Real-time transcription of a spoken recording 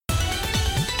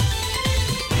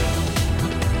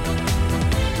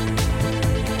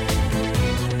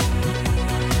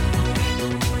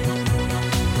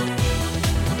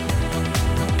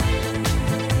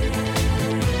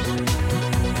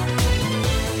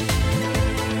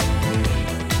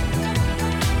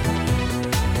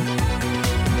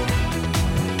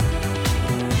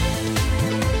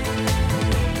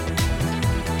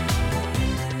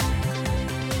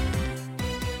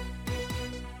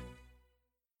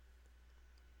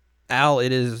Al,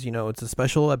 it is, it's a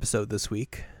special episode this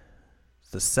week.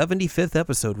 It's the 75th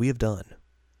episode we have done.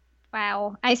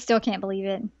 Wow. I still can't believe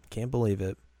it. Can't believe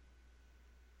it.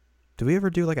 Did we ever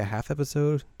do like a half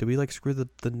episode? Did we like screw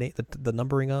the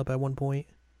numbering up at one point?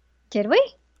 Did we?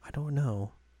 I don't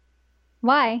know.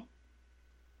 Why?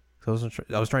 I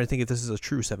was trying to think if this is a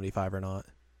true 75 or not.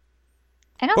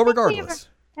 But regardless.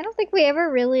 I don't think we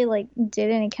ever really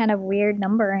did any kind of weird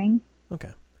numbering.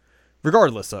 Okay.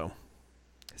 Regardless, though.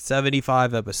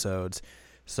 75 episodes.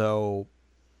 So,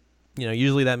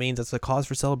 usually that means it's a cause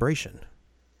for celebration.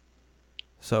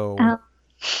 So,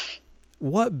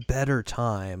 what better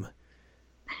time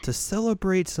to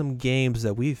celebrate some games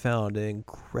that we found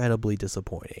incredibly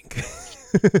disappointing?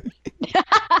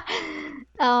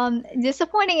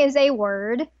 Disappointing is a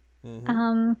word.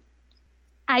 Mm-hmm.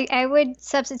 I would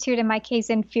substitute in my case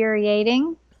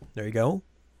infuriating. There you go.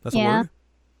 That's a word.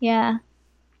 Yeah.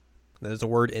 There's a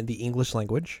word in the English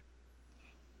language.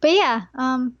 But yeah,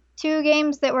 two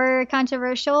games that were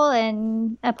controversial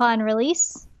and upon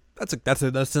release.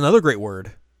 That's another great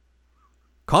word.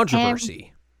 Controversy.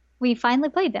 And we finally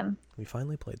played them.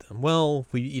 Well,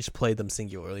 we each played them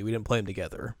singularly. We didn't play them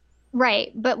together.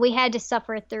 Right, but we had to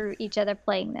suffer through each other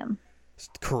playing them.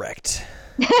 Correct.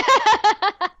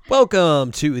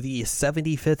 Welcome to the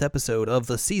 75th episode of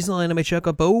the Seasonal Anime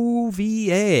Checkup OVA,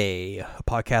 a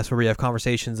podcast where we have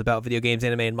conversations about video games,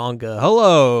 anime, and manga.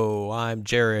 Hello, I'm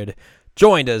Jared,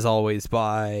 joined as always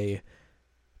by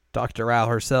Dr. Al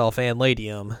herself and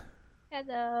Ladium.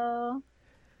 Hello.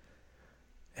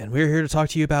 And we're here to talk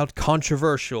to you about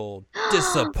controversial,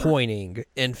 disappointing,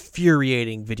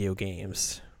 infuriating video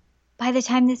games. By the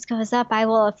time this goes up, I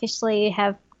will officially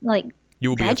have, You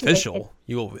will be graduated. official.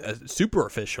 You will be super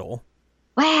official.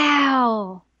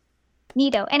 Wow.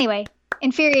 Neato. Anyway,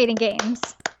 infuriating games.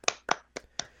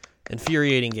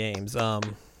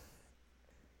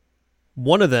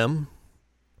 One of them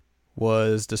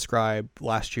was described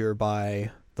last year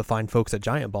by the fine folks at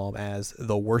Giant Bomb as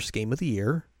the worst game of the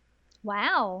year.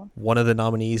 Wow. One of the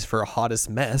nominees for Hottest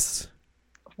Mess.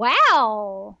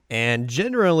 Wow. And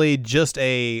generally just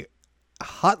a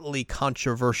hotly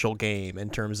controversial game in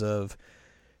terms of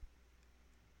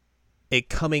it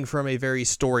coming from a very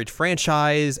storied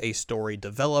franchise, a storied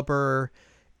developer,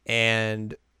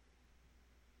 and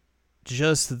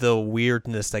just the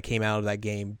weirdness that came out of that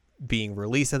game being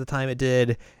released at the time it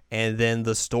did, and then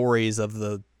the stories of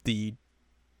the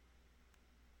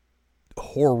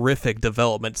horrific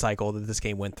development cycle that this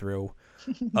game went through.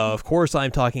 Of course,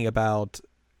 I'm talking about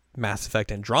Mass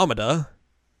Effect Andromeda.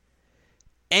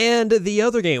 And the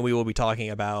other game we will be talking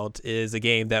about is a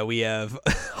game that we have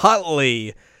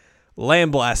hotly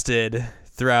lambasted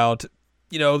throughout,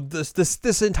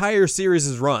 this entire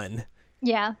series' run.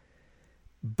 Yeah.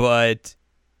 But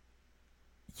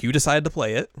you decided to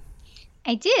play it.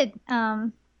 I did.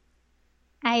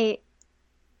 I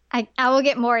will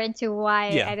get more into why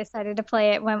I decided to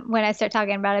play it when I start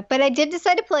talking about it. But I did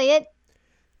decide to play it.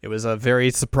 It was very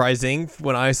surprising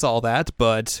when I saw that,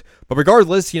 but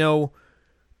regardless,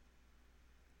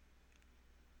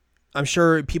 I'm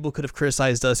sure people could have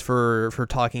criticized us for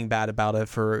talking bad about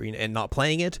it and not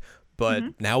playing it, but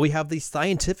now we have the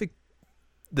scientific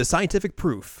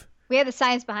proof. We have the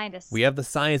science behind us. We have the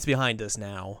science behind us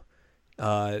now.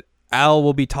 Al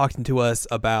will be talking to us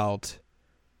about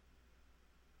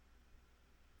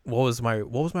what was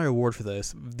my award for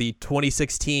this? The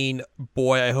 2016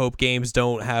 Boy I Hope Games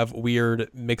Don't Have Weird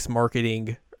Mixed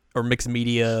Marketing or Mixed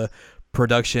Media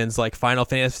Productions like Final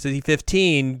Fantasy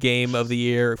 15 Game of the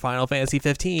Year, Final Fantasy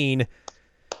 15.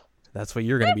 That's what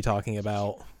you're going to be talking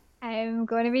about. I'm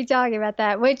going to be talking about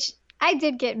that, which I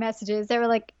did get messages. They were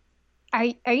like, are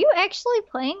you actually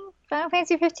playing Final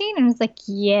Fantasy 15? And I was like,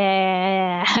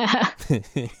 yeah.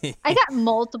 I got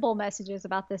multiple messages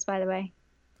about this, by the way.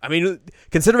 I mean,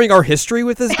 considering our history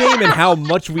with this game and how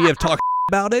much we have talked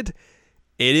about it,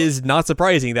 it is not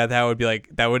surprising that would be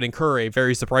that would incur a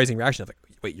very surprising reaction. Like,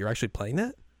 wait, you're actually playing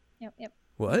that? Yep.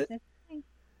 What?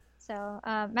 So,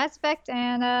 Mass Effect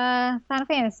and Final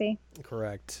Fantasy.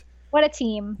 Correct. What a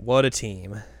team.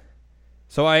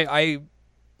 So I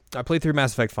played through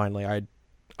Mass Effect finally.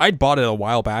 I'd bought it a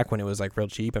while back when it was real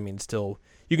cheap. I mean,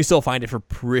 you can still find it for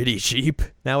pretty cheap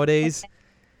nowadays.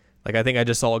 Okay. I think I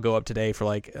just saw it go up today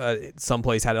for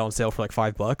someplace had it on sale for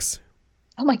 $5.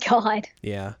 Oh my god.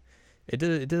 Yeah. It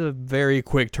did a very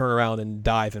quick turnaround and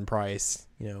dive in price,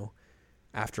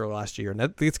 after last year. And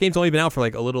this game's only been out for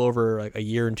a little over a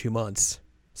year and 2 months.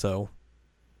 So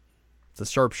it's a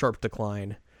sharp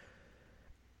decline.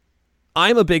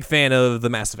 I'm a big fan of the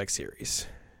Mass Effect series.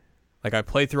 I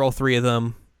played through all three of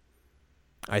them.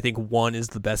 I think 1 is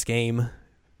the best game.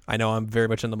 I know I'm very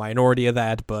much in the minority of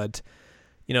that, but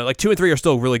you know, like 2 and 3 are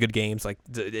still really good games. Like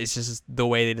it's just the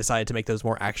way they decided to make those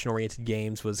more action-oriented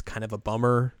games was kind of a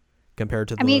bummer compared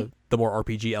to the more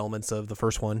RPG elements of the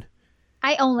first one.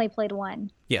 I only played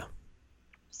 1. Yeah.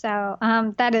 So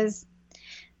that is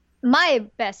my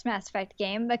best Mass Effect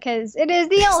game because it is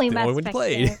the only Mass Effect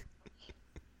game.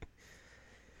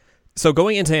 So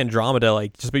going into Andromeda,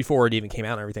 like just before it even came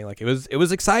out and everything, like it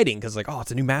was exciting because like, oh,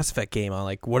 it's a new Mass Effect game. I'm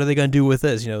like, what are they gonna do with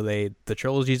this? You know, the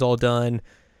trilogy's all done.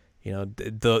 You know,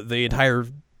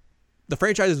 the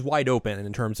franchise is wide open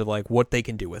in terms of like what they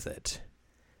can do with it.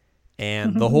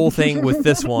 And the whole thing with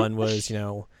this one was, you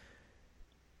know,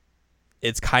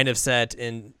 it's kind of set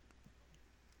in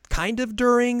kind of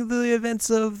during the events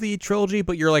of the trilogy,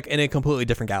 but you're like in a completely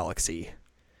different galaxy.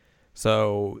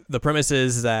 So the premise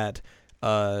is that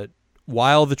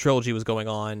while the trilogy was going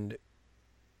on,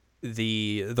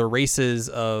 the races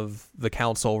of the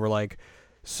council were like,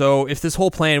 so if this whole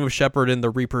plan with Shepard and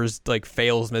the Reapers like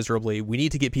fails miserably, we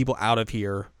need to get people out of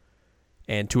here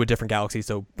and to a different galaxy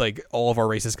so like all of our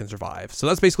races can survive. So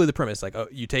that's basically the premise. Like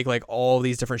you take like all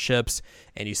these different ships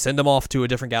and you send them off to a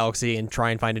different galaxy and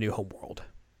try and find a new homeworld.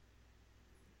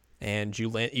 And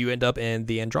you end up in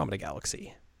the Andromeda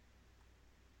galaxy.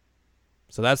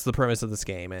 So that's the premise of this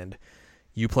game, and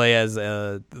you play as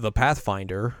the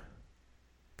Pathfinder,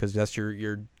 because that's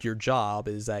your job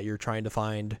is that you're trying to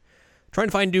find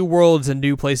new worlds and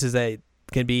new places that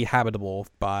can be habitable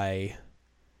by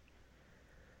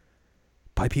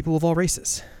people of all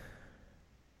races.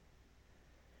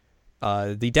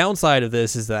 The downside of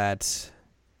this is that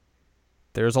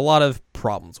there's a lot of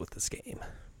problems with this game.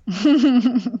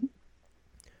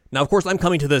 Now, of course, I'm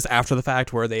coming to this after the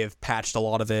fact where they have patched a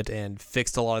lot of it and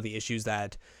fixed a lot of the issues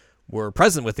that were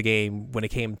present with the game when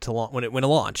it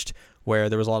launched, where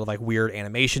there was a lot of like weird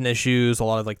animation issues, a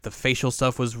lot of like the facial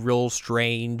stuff was real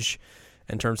strange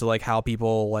in terms of like how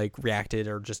people like reacted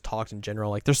or just talked in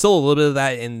general. Like there's still a little bit of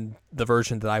that in the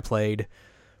version that I played,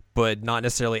 but not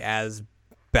necessarily as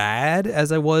bad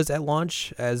as I was at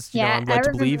launch, as I'm led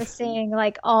to believe. I remember seeing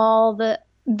like all the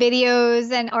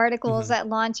videos and articles at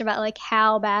launch about like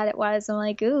how bad it was. I'm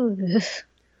like, ooh.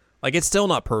 Like it's still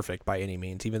not perfect by any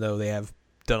means, even though they have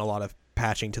done a lot of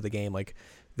patching to the game. Like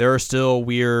there are still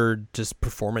weird just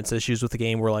performance issues with the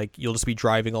game where like you'll just be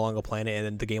driving along a planet and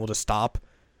then the game will just stop.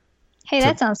 Hey,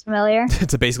 that sounds familiar.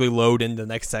 To basically load in the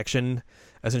next section.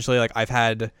 Essentially, like I've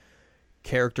had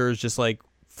characters just like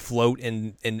float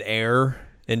in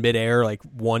midair, like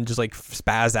one just like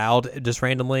spaz out just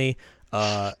randomly.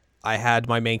 I had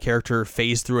my main character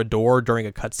phase through a door during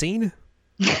a cutscene.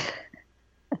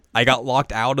 I got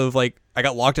locked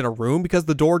in a room because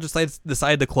the door just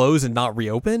decided to close and not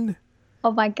reopen.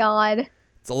 Oh my god.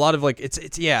 It's a lot of like,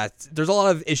 there's a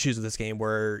lot of issues with this game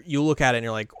where you look at it and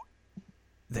you're like,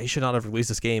 they should not have released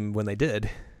this game when they did.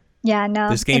 Yeah, no.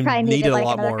 This game needed like a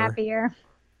lot more. Half a year.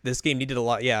 This game needed a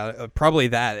lot. Yeah, probably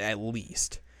that at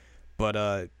least.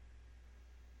 But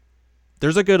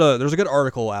there's a good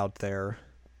article out there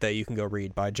that you can go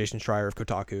read by Jason Schreier of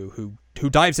Kotaku, who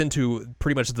dives into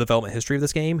pretty much the development history of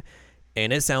this game,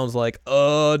 and it sounds like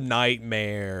a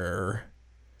nightmare.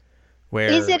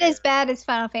 Is it as bad as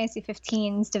Final Fantasy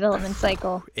 15's development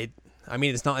cycle?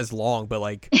 It's not as long, but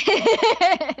like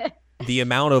the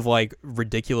amount of like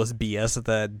ridiculous BS that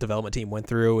the development team went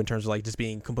through in terms of like just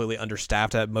being completely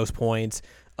understaffed at most points,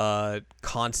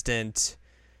 constant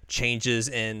changes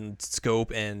in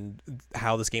scope and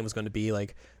how this game was going to be.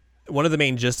 Like one of the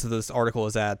main gists of this article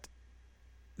is that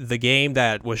the game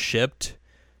that was shipped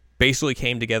basically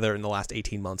came together in the last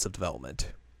 18 months of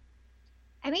development.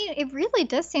 I mean, it really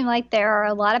does seem like there are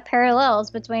a lot of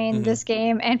parallels between this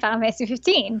game and Final Fantasy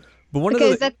 15. But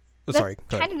that's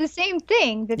kind of the same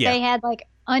thing, that they had like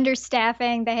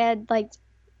understaffing, they had like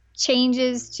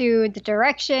changes to the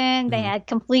direction, they had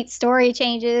complete story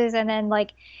changes, and then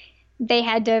like they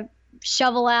had to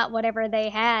shovel out whatever they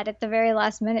had at the very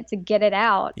last minute to get it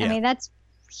out. Yeah. I mean, that's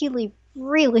really,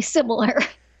 really similar.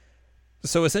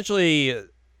 So essentially,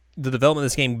 the development of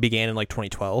this game began in like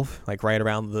 2012, like right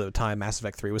around the time Mass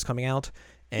Effect 3 was coming out,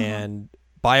 and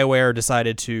BioWare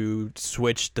decided to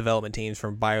switch development teams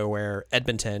from BioWare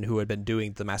Edmonton, who had been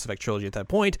doing the Mass Effect trilogy at that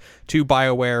point, to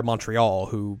BioWare Montreal,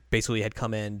 who basically had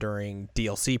come in during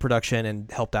DLC production and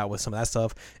helped out with some of that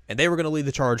stuff, and they were going to lead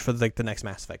the charge for the next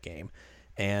Mass Effect game.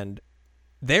 And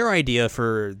their idea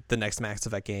for the next Mass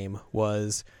Effect game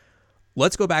was,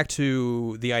 let's go back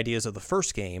to the ideas of the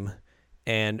first game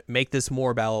and make this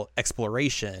more about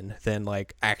exploration than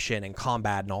like action and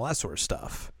combat and all that sort of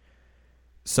stuff.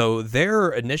 So their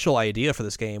initial idea for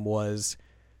this game was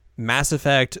Mass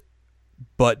Effect,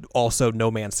 but also No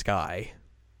Man's Sky.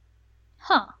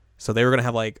 Huh. So they were going to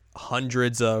have like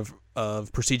hundreds of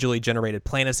procedurally generated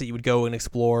planets that you would go and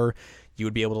explore. You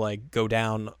would be able to like go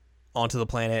down onto the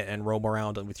planet and roam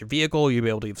around with your vehicle. You'd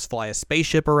be able to fly a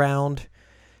spaceship around.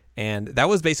 And that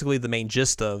was basically the main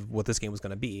gist of what this game was going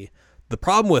to be. The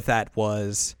problem with that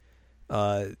was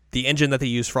the engine that they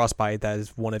use, Frostbite, that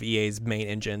is one of EA's main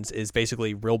engines, is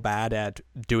basically real bad at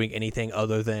doing anything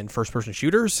other than first-person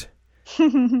shooters.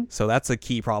 So that's a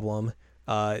key problem.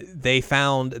 They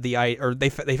found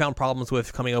they found problems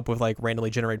with coming up with like randomly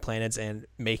generated planets and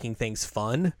making things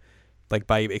fun, like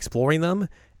by exploring them,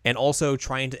 and also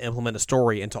trying to implement a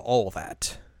story into all of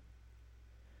that.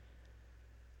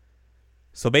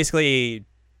 So basically,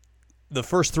 the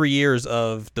first 3 years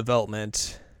of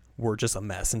development were just a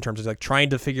mess in terms of like trying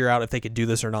to figure out if they could do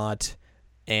this or not,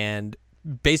 and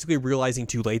basically realizing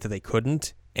too late that they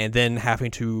couldn't, and then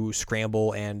having to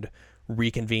scramble and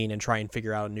reconvene and try and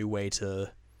figure out a new way to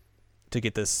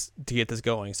get this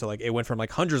going. So like it went from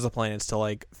like hundreds of planets to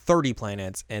like 30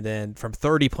 planets, and then from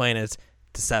 30 planets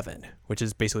to 7, which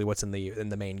is basically what's in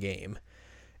the main game.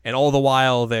 And all the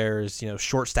while there's,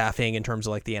 short staffing in terms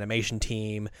of like the animation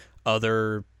team.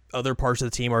 Other parts of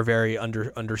the team are very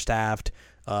understaffed.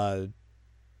 The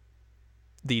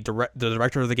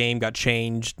director of the game got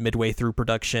changed midway through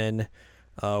production.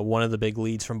 One of the big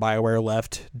leads from BioWare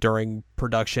left during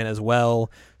production as well.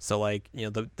 So like,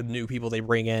 the new people they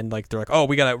bring in, like they're like, oh,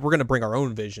 we're going to bring our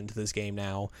own vision to this game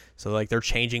now. So like they're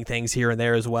changing things here and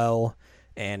there as well.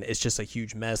 And it's just a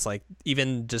huge mess. Like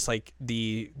even just like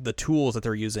the tools that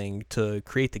they're using to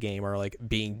create the game are like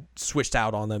being switched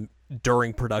out on them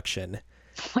during production.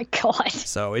 Oh my God.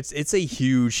 So it's a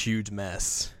huge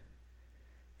mess.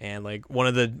 And like one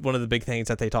of the big things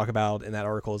that they talk about in that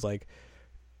article is like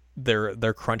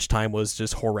their crunch time was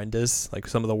just horrendous, like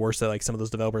some of the worst that like some of those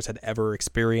developers had ever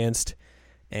experienced.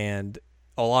 And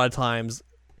a lot of times,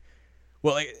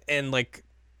 they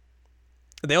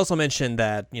also mentioned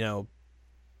that,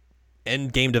 in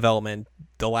game development,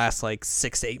 the last like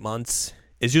 6 to 8 months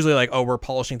is usually like, oh, we're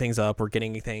polishing things up, we're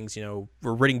getting things,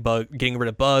 we're getting rid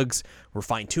of bugs, we're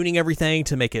fine tuning everything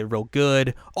to make it real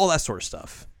good, all that sort of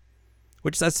stuff.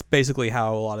 Which that's basically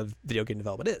how a lot of video game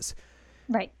development is.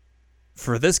 Right.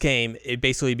 For this game, it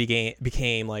basically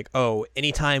became like, oh,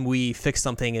 anytime we fix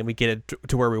something and we get it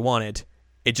to where we want it,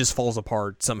 it just falls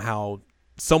apart somehow,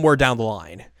 somewhere down the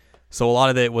line. So a lot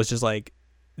of it was just like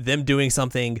them doing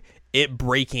something, it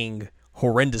breaking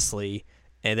horrendously,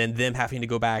 and then them having to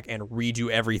go back and redo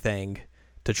everything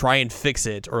to try and fix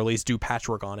it, or at least do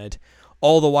patchwork on it.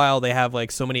 All the while, they have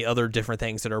like so many other different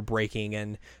things that are breaking,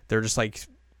 and they're just like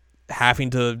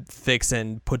having to fix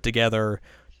and put together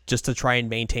just to try and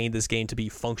maintain this game to be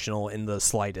functional in the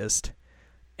slightest.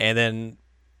 And then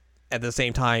at the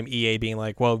same time, EA being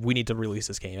like, well, we need to release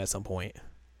this game at some point.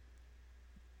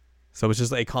 So it's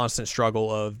just a constant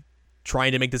struggle of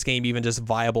trying to make this game even just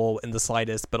viable in the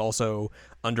slightest, but also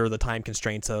under the time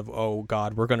constraints of, oh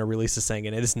God, we're going to release this thing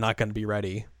and it is not going to be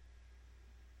ready.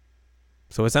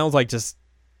 So it sounds like just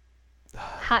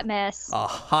hot mess. A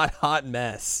hot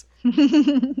mess.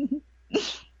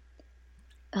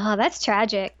 Oh, that's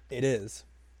tragic. It is.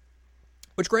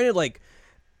 Which, granted, like,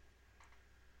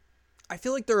 I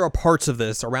feel like there are parts of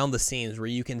this around the scenes where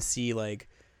you can see, like,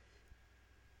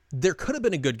 there could have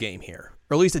been a good game here,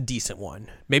 or at least a decent one.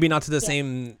 Maybe not to the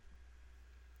same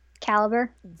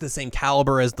caliber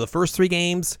as the first 3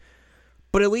 games,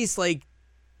 but at least, like,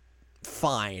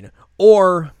 fine.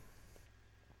 Or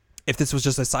if this was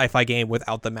just a sci-fi game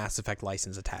without the Mass Effect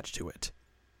license attached to it,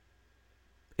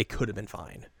 it could have been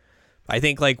fine. I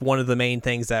think like one of the main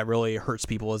things that really hurts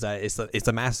people is that it's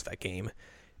a Mass Effect game,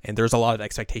 and there's a lot of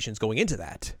expectations going into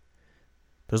that.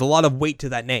 There's a lot of weight to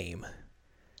that name.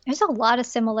 There's a lot of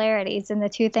similarities in the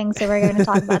 2 things that we're going to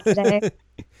talk about today.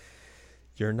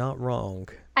 You're not wrong.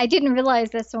 I didn't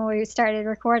realize this when we started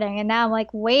recording, and now I'm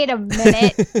like, wait a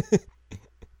minute.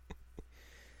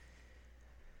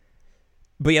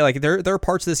 But yeah, like there are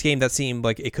parts of this game that seem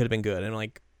like it could have been good, and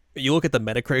like you look at the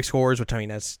Metacritic scores, which I mean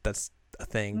that's a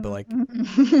thing, but like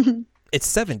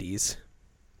it's 70s,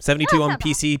 72 on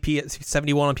PC,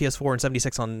 71 on PS4, and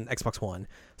 76 on Xbox One.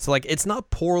 So like it's not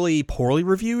poorly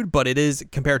reviewed, but it is,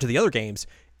 compared to the other games,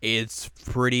 it's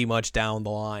pretty much down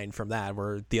the line from that,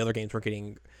 where the other games were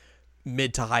getting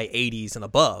mid to high 80s and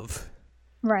above.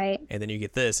 Right. And then you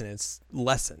get this and it's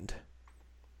lessened.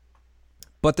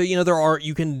 But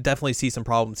you can definitely see some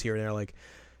problems here and there. Like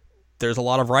there's a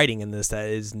lot of writing in this that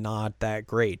is not that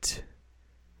great,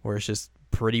 where it's just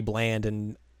pretty bland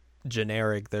and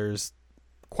generic. There's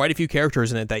quite a few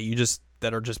characters in it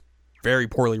that are just very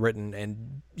poorly written,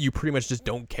 and you pretty much just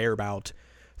don't care about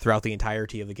throughout the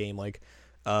entirety of the game. Like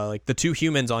Like the two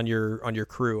humans on your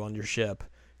crew on your ship,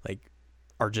 like,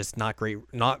 are just not great,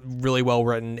 not really well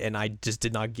written, and I just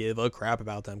did not give a crap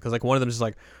about them because like one of them is just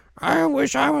like, I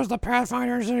wish I was the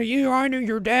Pathfinder instead of you. I knew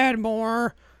your dad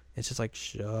more. It's just like,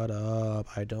 shut up.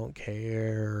 I don't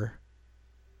care.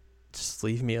 Just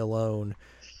leave me alone.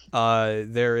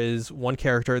 There is one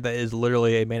character that is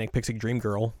literally a manic pixie dream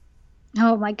girl.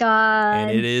 Oh my god.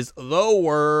 And it is the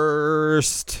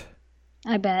worst.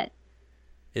 I bet.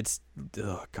 It's,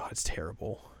 oh god, it's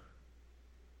terrible.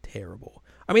 Terrible.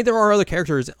 I mean, there are other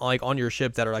characters like on your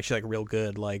ship that are actually like real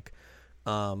good. Like,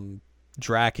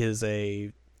 Drac is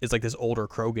like this older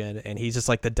Krogan, and he's just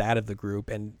like the dad of the group,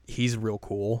 and he's real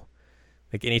cool.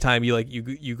 Like anytime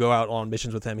you go out on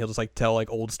missions with him, he'll just like tell like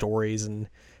old stories and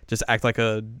just act like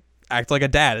a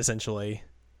dad essentially.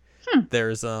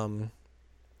 There's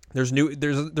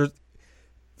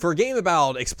for a game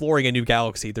about exploring a new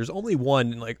galaxy, there's only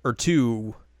one like or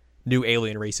two new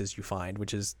alien races you find,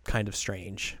 which is kind of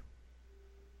strange.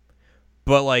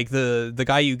 But like the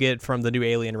guy you get from the new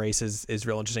alien race is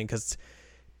real interesting because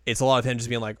it's a lot of him just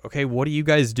being like, okay, what do you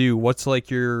guys do? What's like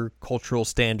your cultural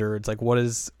standards? Like what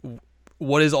is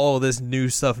all of this new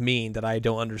stuff mean that I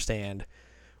don't understand?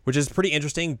 Which is pretty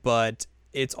interesting, but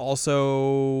it's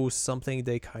also something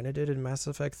they kind of did in Mass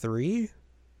Effect 3.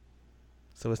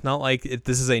 So it's not like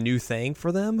this is a new thing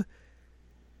for them.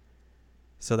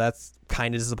 So that's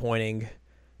kind of disappointing.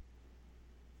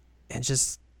 And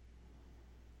just,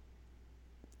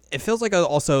 it feels like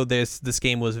also this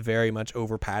game was very much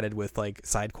over padded with like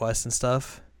side quests and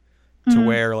stuff to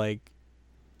where like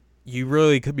you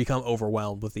really could become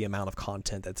overwhelmed with the amount of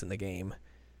content that's in the game.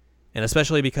 And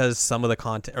especially because some of the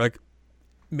content, or like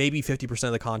maybe 50%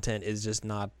 of the content is just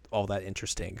not all that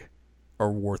interesting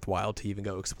or worthwhile to even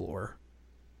go explore.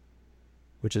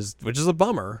 Which is a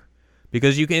bummer,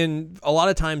 because you can, a lot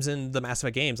of times in the Mass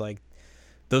Effect games, like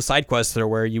those side quests are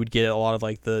where you would get a lot of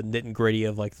like the nit and gritty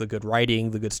of like the good writing,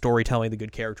 the good storytelling, the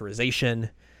good characterization.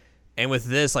 And with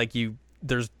this, like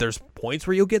there's points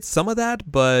where you'll get some of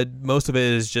that, but most of it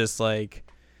is just like,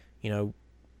 you know,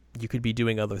 you could be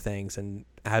doing other things and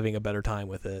having a better time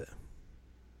with it,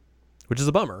 which is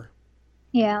a bummer.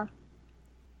 Yeah.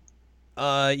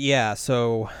 Yeah.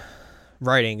 So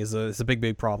writing is a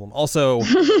big problem. Also,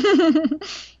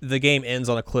 the game ends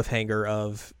on a cliffhanger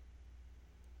of,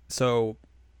 so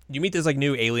you meet this like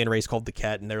new alien race called the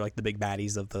Kett, and they're like the big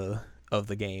baddies of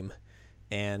the game.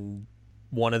 And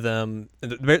one of them,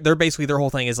 they're basically, their whole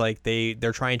thing is like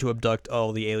they're trying to abduct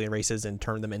all the alien races and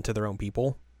turn them into their own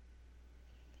people,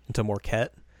 into more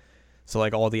Kett. So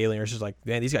like all the alien races are like,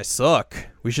 man, these guys suck.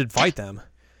 We should fight them.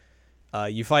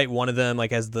 You fight one of them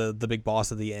like as the big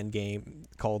boss of the end game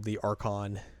called the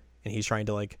Archon, and he's trying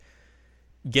to like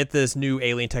get this new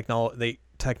alien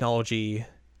technology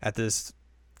at this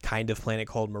kind of planet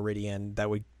called Meridian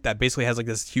that basically has like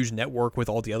this huge network with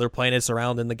all the other planets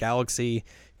around in the galaxy.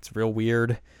 It's real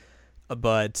weird.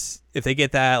 But if they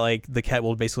get that, like the Kett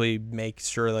will basically make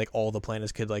sure like all the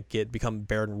planets could like become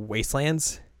barren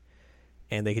wastelands.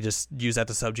 And they could just use that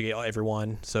to subjugate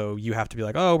everyone. So you have to be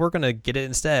like, oh, we're going to get it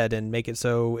instead and make it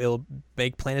so it'll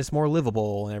make planets more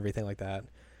livable and everything like that.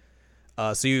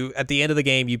 So you, at the end of the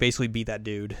game, you basically beat that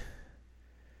dude.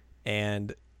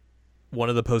 And one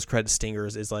of the post-credit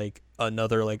stingers is like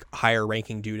another like higher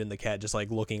ranking dude in the Kett just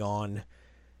like looking on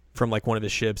from like one of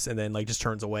his ships and then like just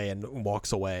turns away and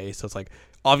walks away. So it's like,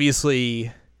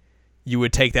 obviously you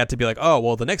would take that to be like, oh,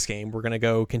 well, the next game we're going to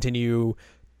go continue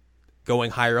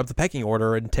going higher up the pecking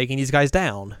order and taking these guys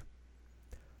down.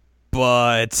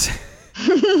 But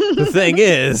the thing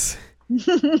is,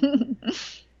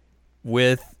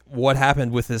 with what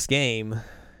happened with this game,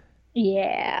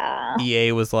 yeah,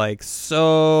 EA was like,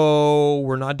 so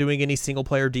we're not doing any single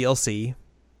player DLC,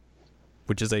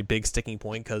 which is a big sticking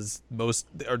point because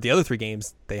the other three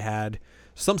games, they had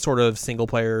some sort of single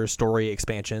player story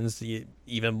expansions,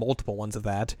 even multiple ones of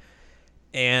that.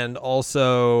 And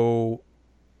also,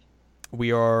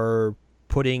 we are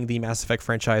putting the Mass Effect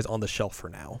franchise on the shelf for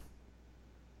now,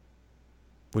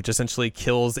 which essentially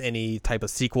kills any type of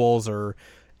sequels or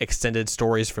extended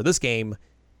stories for this game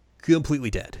completely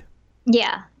dead.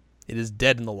 Yeah. It is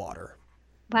dead in the water.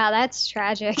 Wow, that's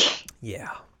tragic.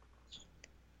 Yeah.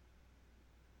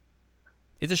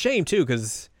 It's a shame, too,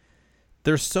 because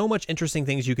there's so much interesting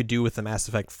things you could do with the Mass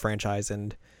Effect franchise,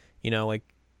 and, you know, like,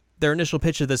 their initial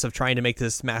pitch of this of trying to make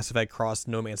this Mass Effect cross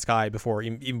No Man's Sky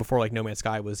even before like No Man's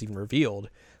Sky was even revealed.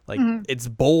 Like It's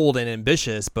bold and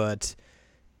ambitious, but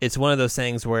it's one of those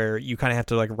things where you kind of have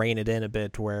to like rein it in a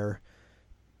bit where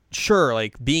sure,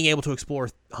 like being able to explore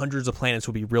hundreds of planets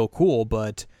would be real cool,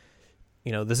 but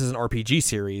you know, this is an RPG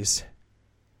series.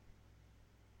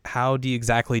 how do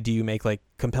you make like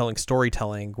compelling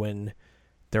storytelling when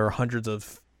there are hundreds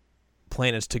of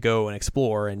planets to go and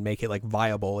explore and make it like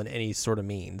viable in any sort of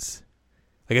means?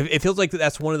 Like it feels like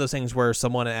that's one of those things where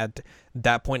someone at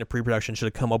that point of pre-production should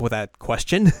have come up with that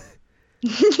question.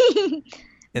 And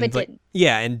But like, didn't.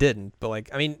 yeah, and didn't. But like,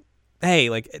 I mean, hey,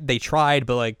 like they tried,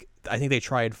 but like I think they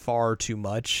tried far too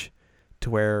much to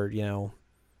where,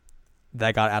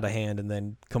 that got out of hand, and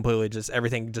then completely just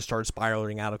everything just started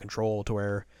spiraling out of control to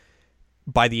where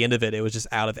by the end of it, it was just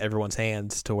out of everyone's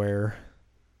hands to where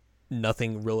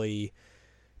nothing really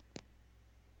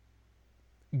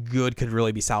good could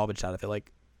really be salvaged out of it.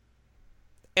 Like,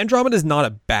 Andromeda is not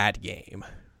a bad game.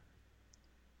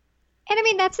 And I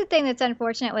mean, that's the thing that's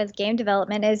unfortunate with game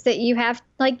development is that you have,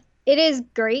 like, it is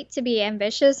great to be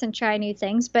ambitious and try new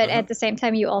things, but at the same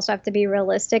time, you also have to be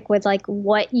realistic with, like,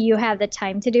 what you have the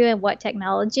time to do and what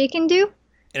technology can do.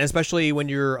 And especially when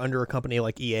you're under a company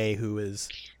like EA, who is...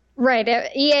 Right.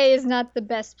 EA is not the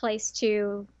best place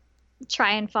to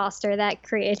try and foster that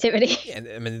creativity. And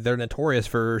I mean, they're notorious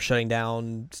for shutting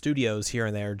down studios here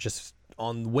and there just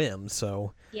on whim,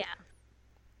 so... Yeah.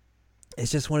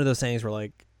 It's just one of those things where,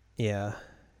 like, yeah.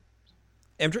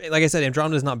 Like I said,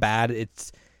 Andromeda is not bad.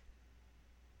 It's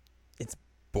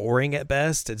boring at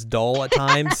best. It's dull at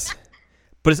times.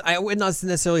 But I would not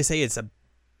necessarily say it's a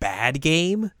bad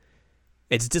game.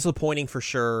 It's disappointing for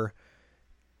sure.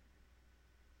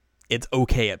 It's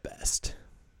okay at best.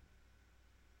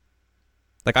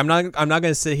 Like I'm not going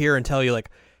to sit here and tell you like,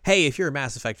 hey, if you're a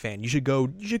Mass Effect fan, you should go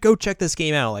check this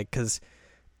game out, like, cuz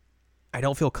I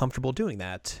don't feel comfortable doing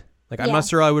that. Like I'm not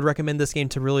sure I would recommend this game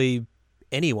to really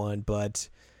anyone, but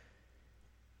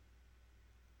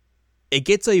it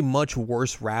gets a much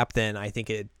worse rap than I think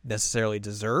it necessarily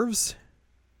deserves.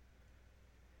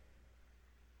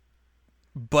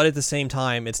 But at the same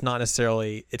time, it's not the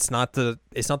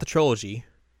trilogy,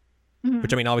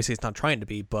 which I mean obviously it's not trying to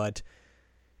be, but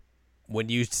when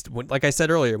like I said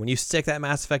earlier, when you stick that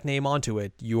Mass Effect name onto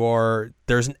it,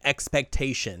 there's an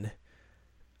expectation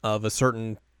of a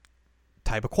certain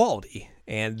type of quality,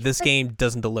 and this game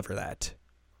doesn't deliver that.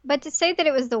 But to say that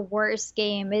it was the worst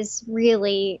game is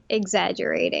really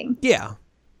exaggerating. Yeah.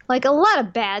 Like, a lot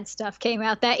of bad stuff came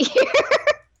out that year.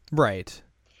 Right.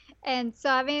 And so,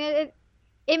 I mean,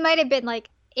 it might have been, like,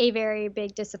 a very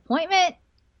big disappointment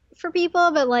for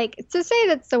people, but, like, to say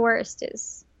that's the worst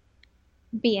is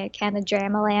being kind of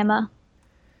drama-llama.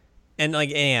 And,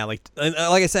 like, yeah, like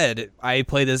I said, I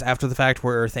played this after the fact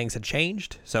where things had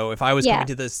changed. So if I was coming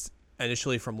to this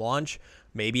initially from launch,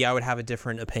 maybe I would have a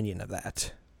different opinion of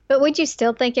that. But would you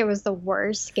still think it was the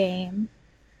worst game?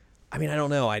 I mean, I don't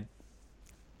know. I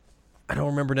don't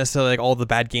remember necessarily like all the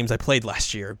bad games I played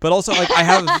last year, but also like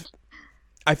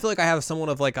I feel like I have somewhat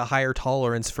of like a higher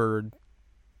tolerance for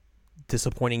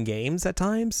disappointing games at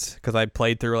times because I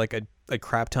played through like a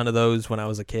crap ton of those when I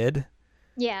was a kid.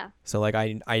 Yeah. So like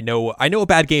I know a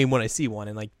bad game when I see one,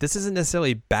 and like this isn't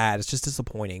necessarily bad, it's just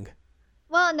disappointing.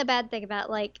 Well, and the bad thing about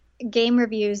like game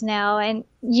reviews now, and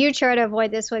you try to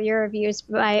avoid this with your reviews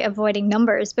by avoiding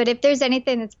numbers, but if there's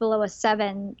anything that's below a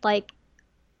 7, like,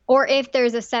 or if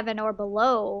there's a 7 or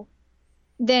below,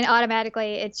 then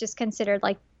automatically it's just considered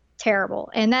like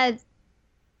terrible, and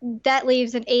that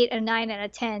leaves an 8, a 9, and a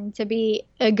 10 to be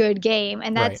a good game,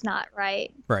 and that's not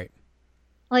right. Right.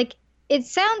 Like, it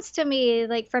sounds to me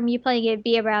like from you playing it'd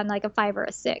be around like a 5 or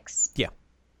a 6. Yeah.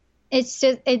 It's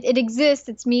just it exists,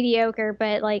 it's mediocre,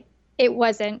 but like it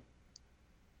wasn't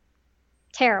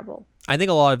terrible. I think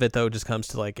a lot of it though just comes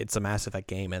to like it's a Mass Effect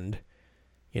game, and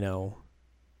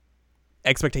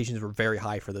expectations were very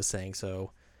high for this thing,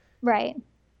 so right.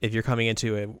 If you're coming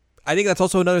into it, I think that's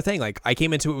also another thing. Like I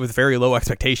came into it with very low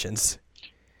expectations.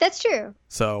 That's true.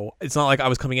 So it's not like I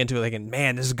was coming into it thinking,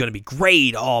 man, this is going to be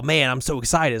great. Oh man, I'm so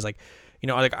excited. It's like,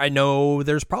 like I know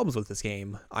there's problems with this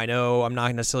game. I know I'm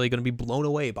not necessarily going to be blown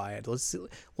away by it. Let's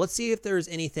see if there's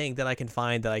anything that I can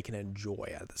find that I can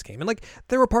enjoy out of this game. And like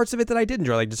there were parts of it that I did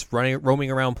enjoy, like just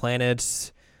roaming around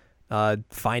planets,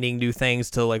 finding new things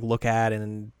to like look at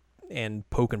and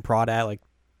poke and prod at. Like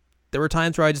there were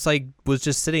times where I just like was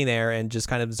just sitting there and just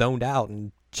kind of zoned out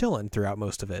and chilling throughout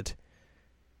most of it.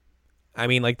 I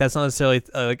mean, like that's not necessarily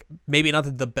like maybe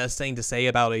not the best thing to say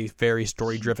about a very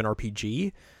story-driven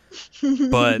RPG.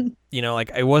 But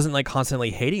like I wasn't like constantly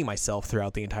hating myself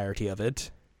throughout the entirety of it.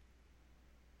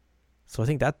 So I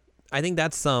think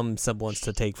that's some semblance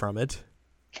to take from it.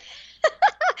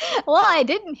 Well, I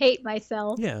didn't hate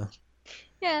myself. Yeah.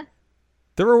 Yeah.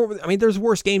 There's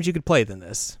worse games you could play than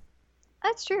this.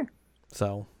 That's true.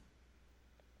 So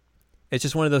it's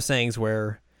just one of those things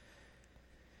where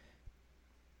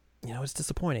it's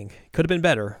disappointing. Could have been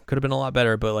better. Could have been a lot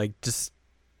better, but like just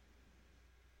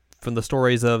from the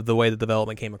stories of the way the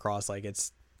development came across, like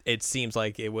it seems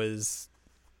like it was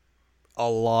a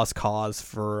lost cause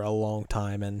for a long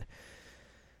time, and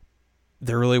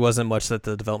there really wasn't much that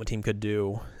the development team could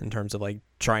do in terms of like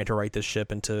trying to right this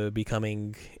ship into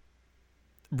becoming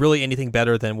really anything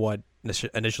better than what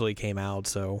initially came out.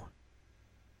 So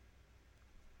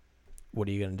what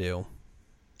are you going to do?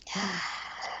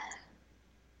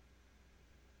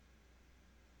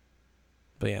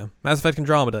 But yeah, Mass Effect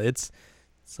Andromeda, it's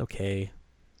okay.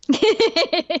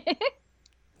 I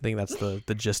think that's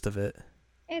the gist of it.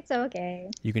 It's okay.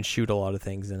 You can shoot a lot of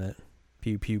things in it.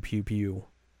 Pew, pew, pew, pew.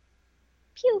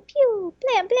 Pew, pew,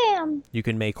 blam, blam. You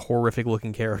can make horrific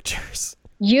looking characters.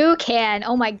 You can.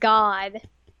 Oh my god.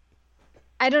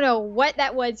 I don't know what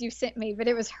that was you sent me, but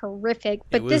it was horrific.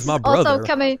 But this is also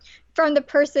coming from the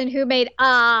person who made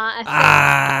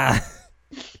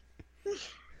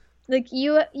Like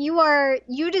you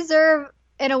deserve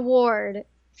an award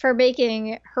for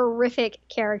making horrific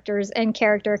characters and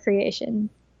character creation.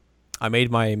 I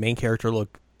made my main character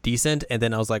look decent, and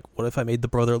then I was like, what if I made the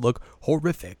brother look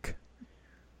horrific?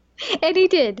 And he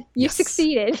did. You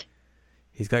succeeded.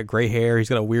 He's got gray hair. He's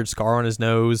got a weird scar on his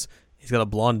nose. He's got a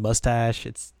blonde mustache.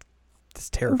 It's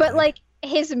terrifying. But like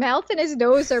his mouth and his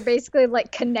nose are basically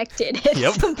like connected at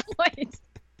some point.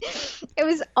 It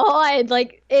was odd.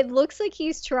 Like it looks like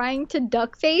he's trying to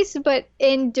duck face, but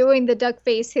in doing the duck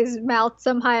face, his mouth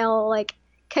somehow like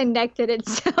connected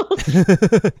itself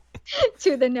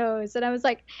to the nose. And I was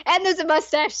like, and there's a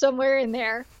mustache somewhere in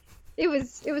there. It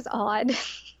was odd.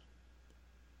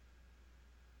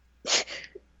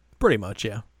 Pretty much,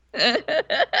 yeah.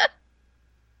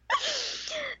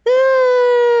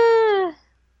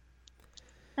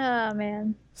 Oh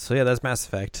man. So yeah, that's Mass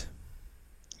Effect.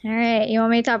 All right, you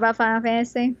want me to talk about Final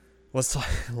Fantasy? Let's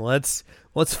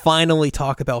finally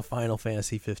talk about Final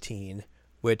Fantasy 15,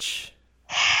 which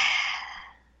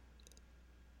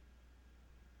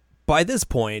by this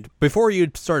point, before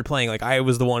you started playing, like I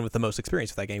was the one with the most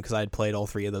experience with that game because I had played all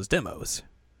 3 of those demos.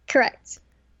 Correct.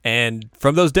 And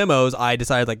from those demos, I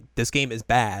decided like this game is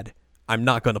bad. I'm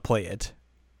not going to play it.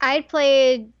 I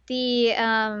played the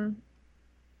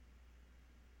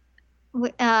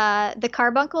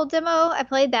Carbuncle demo. I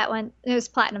played that one. It was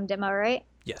Platinum demo, right?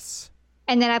 Yes.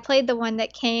 And then I played the one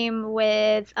that came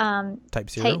with Type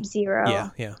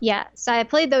Zero. Yeah. So I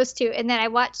played those 2, and then I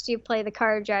watched you play the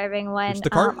car driving one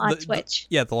on Twitch.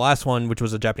 The last one, which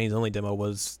was a Japanese only demo,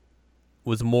 was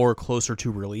more closer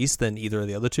to release than either of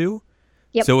the other 2.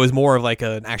 Yep. So it was more of like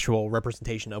an actual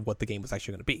representation of what the game was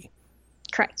actually going to be.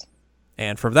 Correct.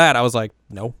 And from that, I was like,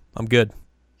 no, I'm good.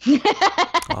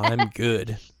 I'm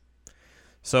good.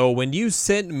 So when you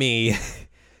sent me,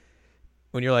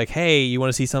 when you're like, hey, you want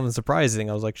to see something surprising?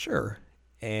 I was like, sure.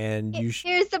 And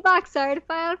here's the box art of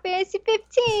Final Fantasy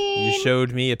 15. You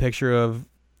showed me a picture of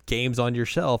games on your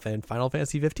shelf, and Final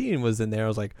Fantasy 15 was in there. I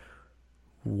was like,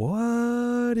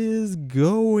 what is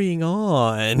going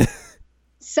on?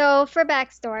 So for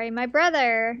backstory, my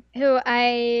brother, who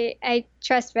I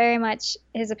trust very much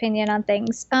his opinion on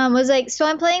things, was like, so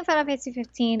I'm playing Final Fantasy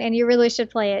 15 and you really should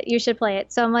play it. You should play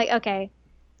it. So I'm like, okay,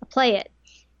 I'll play it.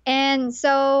 And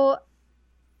so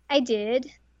I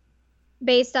did,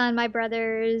 based on my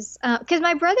brother's, because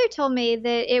my brother told me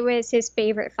that it was his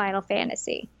favorite Final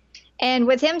Fantasy. And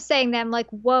with him saying that, I'm like,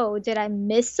 whoa, did I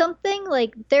miss something?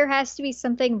 Like, there has to be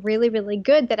something really, really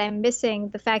good that I'm missing,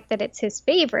 the fact that it's his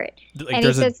favorite. Like, and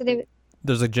he says that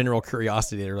there's a general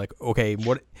curiosity there. Like, okay,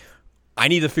 what? I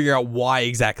need to figure out why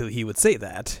exactly he would say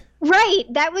that. Right.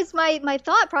 That was my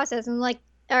thought process. I'm like,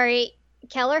 all right,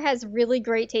 Keller has really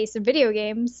great taste in video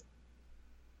games.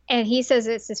 And he says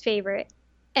it's his favorite.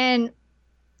 And,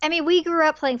 I mean, we grew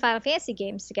up playing Final Fantasy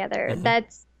games together. Mm-hmm.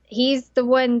 He's the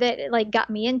one that like got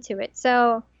me into it.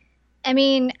 So, I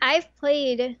mean, I've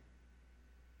played,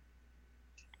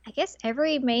 I guess,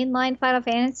 every mainline Final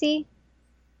Fantasy.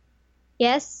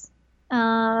 Yes.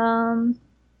 Because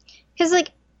like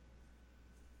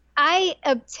I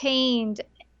obtained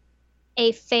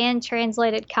a fan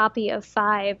translated copy of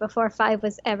 5 before 5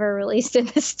 was ever released in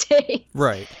the States.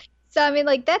 Right. So, I mean,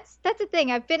 like that's the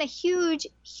thing. I've been a huge,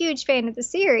 huge fan of the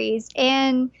series,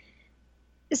 and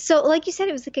so, like you said,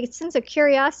 it was like a sense of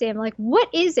curiosity. I'm like, what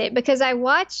is it? Because I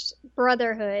watched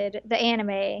Brotherhood, the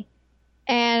anime,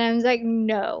 and I was like,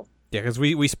 no. Yeah, because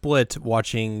we split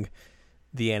watching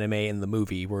the anime and the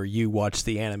movie, where you watched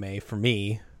the anime for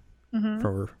me,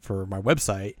 for my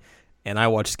website, and I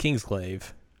watched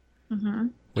Kingsglaive,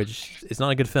 which is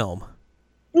not a good film.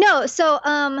 No, so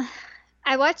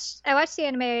I watched the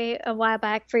anime a while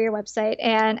back for your website,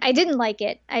 and I didn't like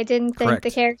it. I didn't think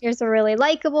the characters were really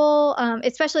likable,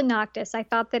 especially Noctis. I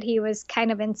thought that he was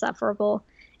kind of insufferable.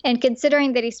 And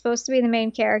considering that he's supposed to be the main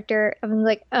character, I'm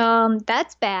like,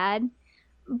 that's bad.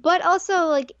 But also,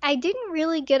 like, I didn't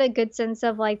really get a good sense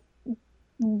of, like,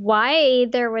 why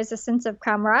there was a sense of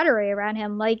camaraderie around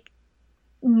him. Like,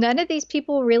 none of these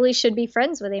people really should be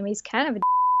friends with him. He's kind of a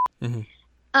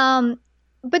Mm-hmm.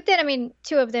 But then, I mean,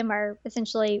 two of them are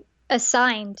essentially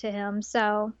assigned to him,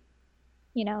 so,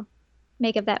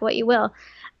 make of that what you will.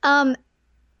 And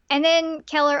then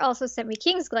Keller also sent me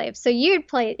Kingsglaive, so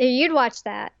you'd watch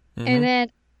that, Mm-hmm. and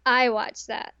then I watched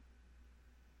that.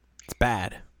 It's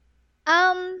bad.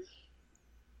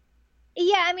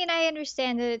 Yeah, I mean, I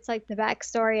understand that it's like the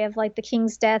backstory of like the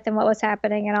king's death and what was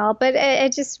happening and all, but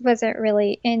it just wasn't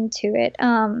really into it.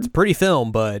 It's a pretty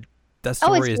film, but that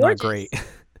story is not great.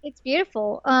 It's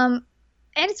beautiful. And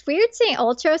it's weird seeing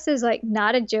Ultros as like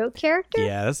not a joke character.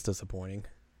 Yeah, that's disappointing.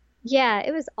 Yeah,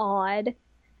 it was odd.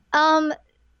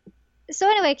 So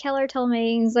anyway, Keller told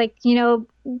me, he's like,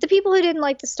 the people who didn't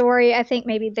like the story, I think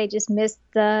maybe they just missed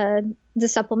the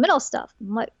supplemental stuff.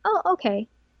 I'm like, oh, okay.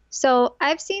 So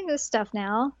I've seen this stuff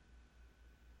now.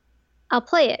 I'll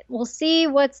play it. We'll see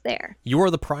what's there. You are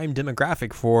the prime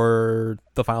demographic for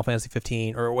the Final Fantasy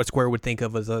 15, or what Square would think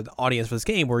of as an audience for this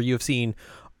game, where you have seen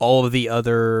all of the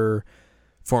other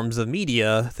forms of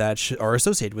media that are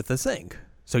associated with this thing.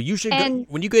 So you should,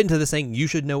 when you get into this thing, you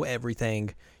should know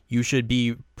everything. You should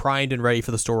be primed and ready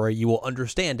for the story. You will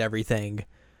understand everything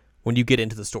when you get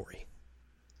into the story.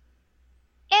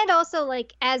 And also,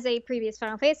 like, as a previous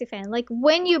Final Fantasy fan, like,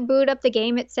 when you boot up the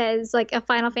game, it says, like, a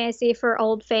Final Fantasy for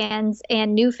old fans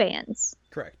and new fans.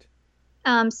 Correct.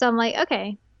 So I'm like,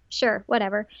 okay, sure,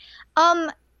 whatever.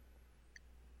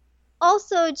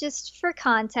 Also, just for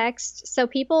context, so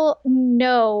people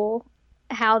know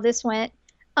how this went,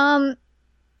 I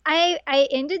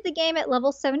ended the game at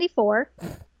level 74,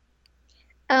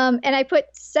 and I put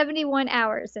 71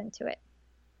 hours into it.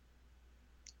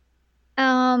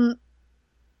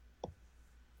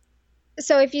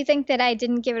 So if you think that I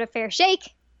didn't give it a fair shake,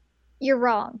 you're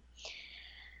wrong.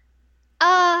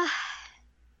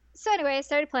 So anyway, I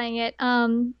started playing it,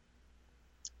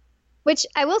 which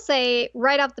I will say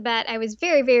right off the bat, I was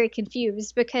very, very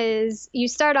confused because you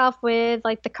start off with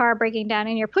like the car breaking down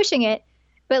and you're pushing it,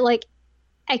 but like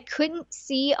I couldn't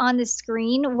see on the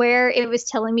screen where it was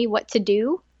telling me what to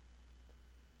do.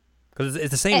 Because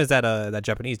it's the same as that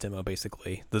Japanese demo,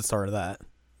 basically, the start of that.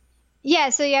 Yeah,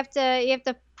 so you have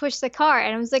to push the car,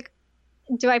 and I was like,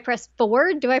 do I press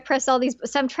forward? Do I press all these?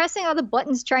 So I'm pressing all the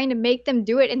buttons trying to make them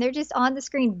do it, and they're just on the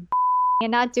screen and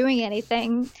not doing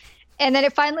anything. And then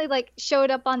it finally like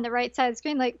showed up on the right side of the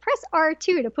screen, like press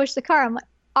R2 to push the car. I'm like,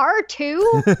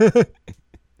 R2?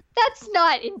 That's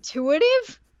not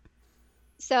intuitive.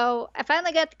 So I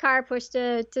finally got the car pushed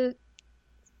to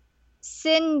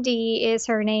Cindy is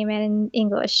her name in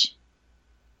English.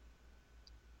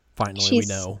 Finally, we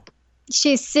know.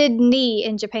 She's Sydney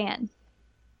in Japan.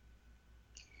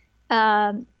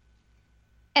 And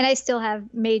I still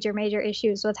have major, major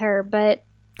issues with her, but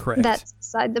correct. That's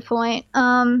beside the point.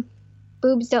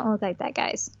 Boobs don't look like that,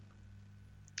 guys.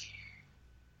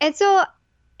 And so it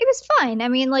was fine. I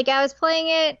mean, like, I was playing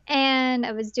it, and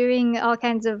I was doing all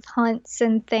kinds of hunts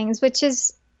and things, which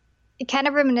is kind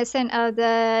of reminiscent of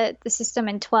the system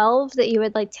in 12 that you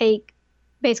would, like, take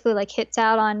basically, like, hits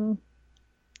out on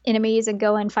enemies and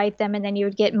go and fight them, and then you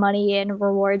would get money and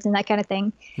rewards and that kind of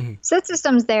thing. Mm-hmm. So that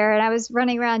system's there, and I was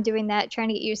running around doing that, trying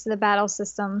to get used to the battle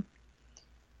system,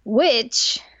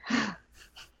 which,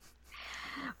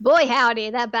 boy howdy,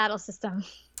 that battle system.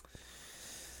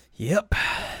 Yep.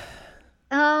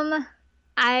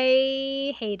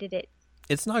 I hated it.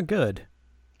 It's not good.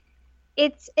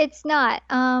 It's not.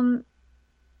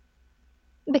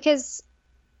 Because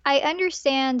I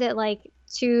understand that, like,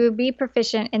 to be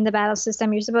proficient in the battle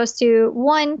system, you're supposed to,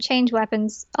 1, change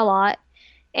weapons a lot,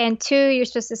 and 2, you're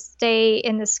supposed to stay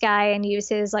in the sky and use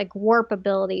his, like, warp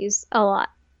abilities a lot.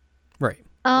 Right.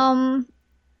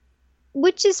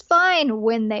 Which is fine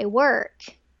when they work.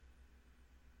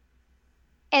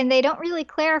 And they don't really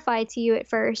clarify to you at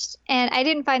first. And I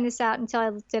didn't find this out until I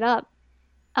looked it up.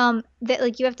 That,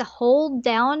 like, you have to hold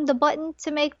down the button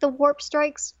to make the warp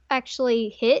strikes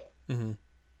actually hit. Mm-hmm.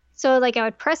 So, like, I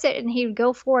would press it and he would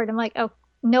go forward. I'm like, oh,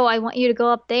 no, I want you to go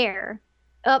up there,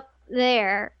 up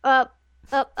there, up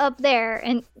there.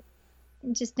 And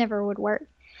it just never would work.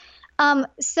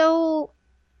 So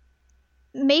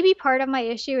maybe part of my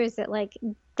issue is that, like,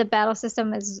 the battle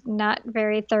system is not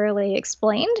very thoroughly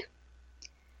explained.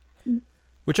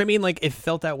 Which, I mean, like, it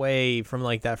felt that way from,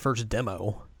 like, that first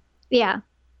demo. Yeah.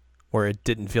 Where it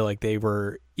didn't feel like they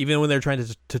were, even when they were trying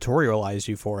to tutorialize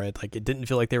you for it, like, it didn't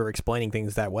feel like they were explaining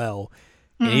things that well.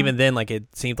 And even then, like,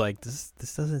 it seemed like this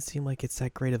doesn't seem like it's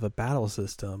that great of a battle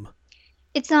system.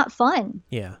 It's not fun.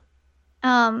 Yeah.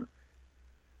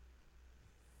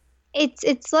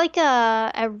 It's like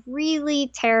a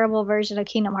really terrible version of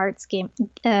Kingdom Hearts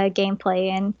gameplay,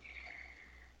 and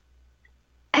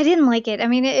I didn't like it. I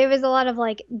mean, it was a lot of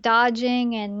like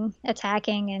dodging and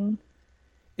attacking, and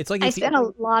it's like I spent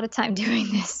a lot of time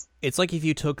doing this. It's like if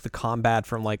you took the combat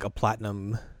from like a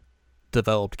Platinum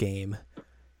developed game,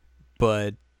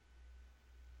 but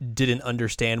didn't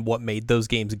understand what made those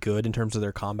games good in terms of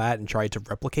their combat and tried to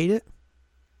replicate it.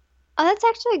 Oh, that's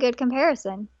actually a good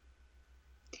comparison.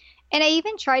 And I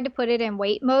even tried to put it in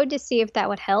wait mode to see if that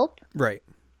would help. Right.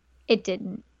 It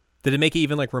didn't. Did it make it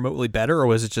even like remotely better, or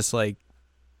was it just like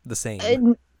the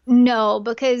same? No,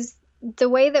 because the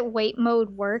way that wait mode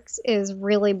works is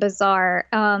really bizarre.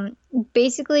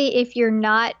 Basically, if you're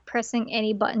not pressing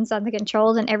any buttons on the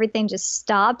controls, then everything just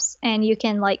stops, and you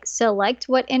can like select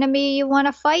what enemy you want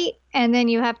to fight, and then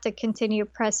you have to continue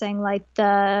pressing like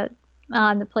the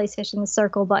on the PlayStation the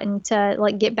circle button to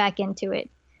like get back into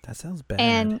it. That sounds bad.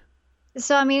 And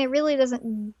so, I mean, it really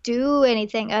doesn't do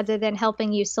anything other than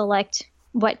helping you select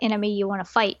what enemy you want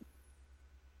to fight.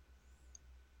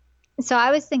 So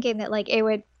I was thinking that like it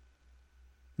would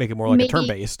make it more like a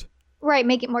turn-based. Right,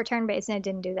 make it more turn-based, and it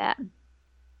didn't do that.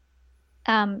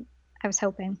 I was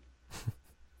hoping.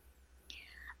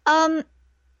 So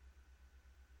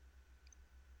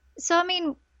I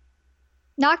mean,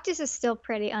 Noctis is still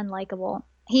pretty unlikable.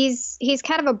 He's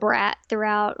kind of a brat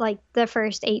throughout like the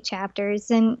first 8 chapters,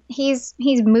 and he's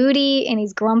moody and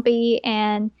he's grumpy,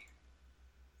 and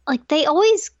like they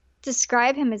always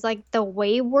describe him as like the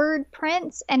wayward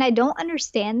prince, and I don't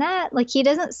understand that. Like he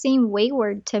doesn't seem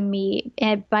wayward to me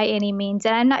by any means,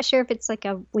 and I'm not sure if it's like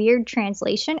a weird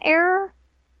translation error.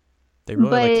 They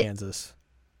really like Kansas.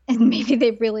 And maybe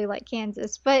they really like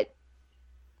Kansas, but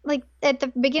like at the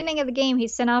beginning of the game,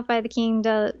 he's sent off by the king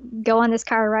to go on this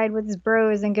car ride with his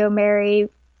bros and go marry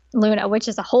Luna, which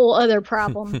is a whole other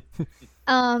problem.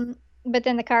 But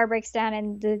then the car breaks down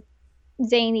and the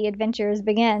zany adventures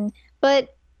begin.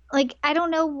 But like, I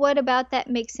don't know what about that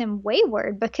makes him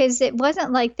wayward, because it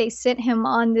wasn't like they sent him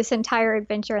on this entire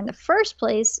adventure in the first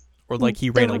place. Or like he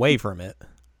ran away from it.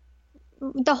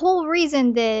 The whole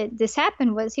reason that this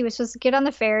happened was he was supposed to get on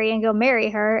the ferry and go marry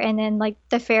her, and then like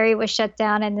the ferry was shut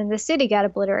down and then the city got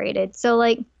obliterated. So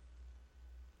like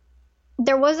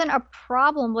there wasn't a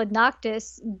problem with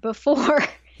Noctis before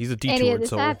he's a any of this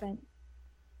happened.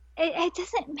 It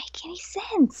doesn't make any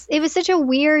sense. It was such a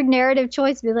weird narrative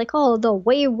choice to be like, oh, the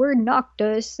wayward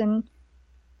Noctis. And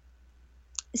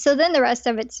so then the rest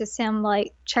of it's just him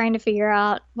like trying to figure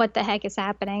out what the heck is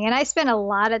happening. And I spent a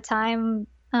lot of time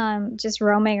just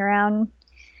roaming around,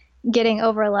 getting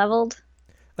over leveled.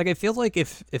 Like I feel like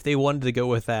if they wanted to go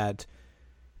with that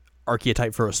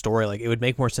archetype for a story, like it would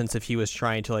make more sense if he was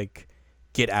trying to like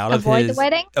get out of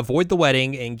avoid the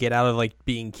wedding and get out of like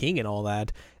being king and all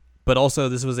that. But also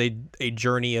this was a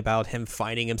journey about him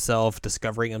finding himself,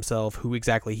 discovering himself, who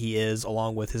exactly he is,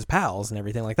 along with his pals and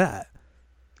everything like that.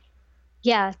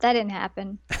 Yeah, that didn't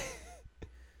happen.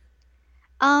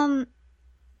 No,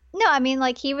 I mean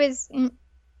like he was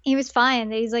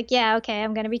fine. He's like, yeah, okay,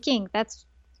 I'm going to be king. That's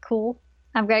cool.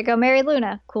 I'm going to go marry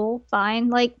Luna. Cool, fine.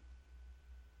 Like,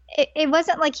 it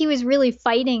wasn't like he was really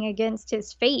fighting against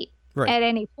his fate at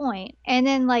any point. And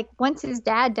then, like, once his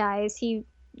dad dies, he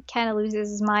kind of loses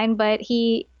his mind, but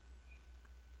he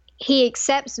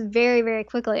accepts very, very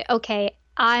quickly, okay,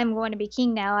 I'm going to be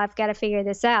king now. I've got to figure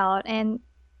this out. And,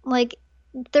 like,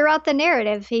 throughout the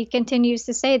narrative, he continues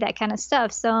to say that kind of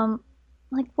stuff. So,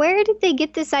 like, where did they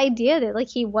get this idea that, like,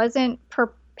 he wasn't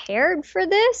prepared for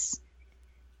this?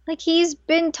 Like, he's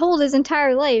been told his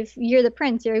entire life, you're the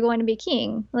prince, you're going to be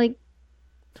king. Like,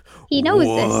 he knows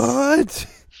this.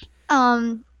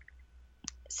 What?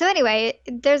 So anyway,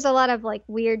 there's a lot of, like,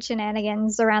 weird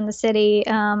shenanigans around the city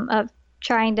of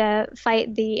trying to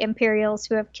fight the Imperials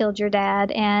who have killed your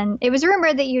dad. And it was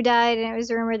rumored that you died, and it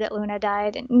was rumored that Luna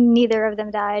died, and neither of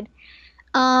them died.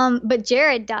 But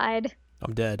Jared died.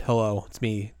 I'm dead. Hello, it's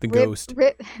me, the ghost.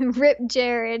 Rip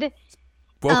Jared.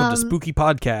 Welcome to Spooky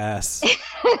Podcasts.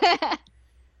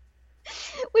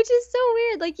 Which is so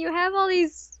weird. Like, you have all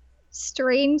these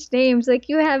strange names. Like,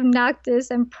 you have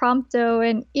Noctis and Prompto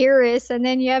and Iris, and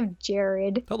then you have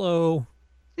Jared. Hello.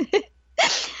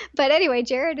 But anyway,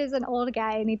 Jared is an old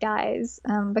guy, and he dies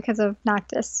because of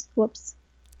Noctis. Whoops.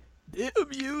 Damn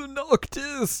you,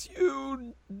 Noctis!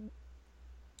 You...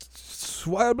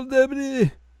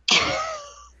 Swabbledebby!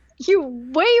 You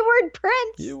wayward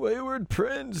prince! You wayward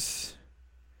prince!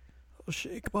 I'll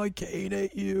shake my cane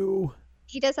at you.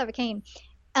 He does have a cane.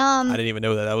 I didn't even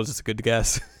know that. That was just a good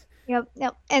guess. Yep.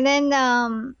 And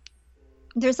then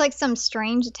there's like some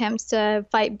strange attempts to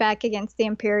fight back against the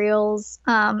Imperials.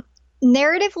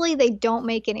 Narratively, they don't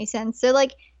make any sense. They're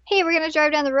like, hey, we're gonna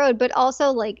drive down the road, but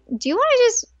also like, do you want to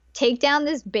just take down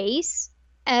this base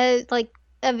and like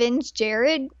avenge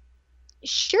Jared?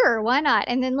 Sure, why not?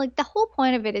 And then like the whole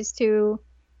point of it is to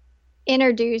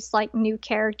introduce like new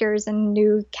characters and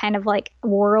new kind of like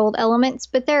world elements,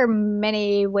 but there are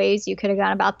many ways you could have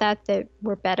gone about that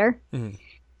were better. Mhm.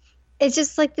 It's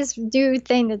just like this dude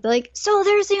thing that's like, so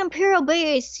there's the Imperial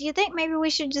base. You think maybe we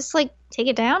should just like take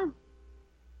it down?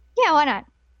 Yeah, why not?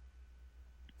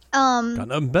 Got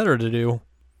nothing better to do.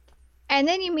 And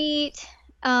then you meet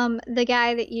the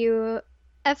guy that you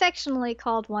affectionately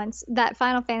called once that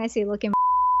Final Fantasy looking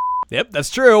Yep, that's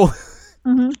true.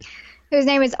 whose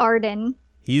name is Arden.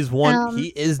 He's one. He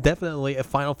is definitely a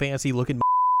Final Fantasy looking.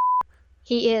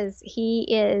 He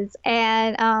is.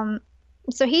 And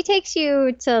so he takes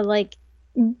you to like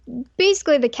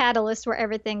basically the catalyst where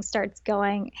everything starts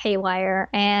going haywire.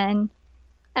 And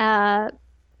I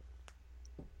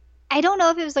don't know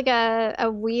if it was like a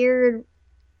weird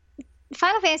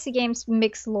Final Fantasy games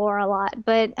mix lore a lot,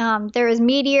 but there was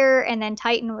Meteor and then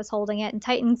Titan was holding it, and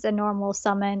Titan's a normal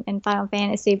summon in Final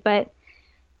Fantasy, but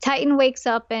Titan wakes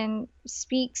up and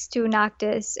speaks to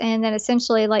Noctis and then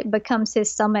essentially like becomes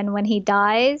his summon when he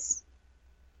dies.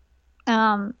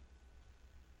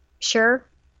 Sure.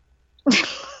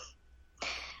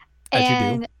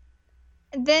 And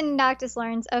then Noctis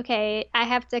learns, okay, I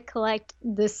have to collect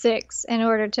the 6 in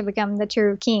order to become the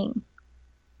true king.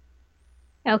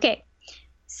 Okay.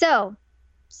 So,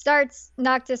 starts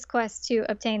Noctis' quest to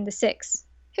obtain the 6.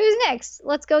 Who's next?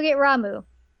 Let's go get Ramuh,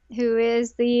 who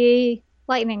is the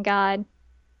lightning god.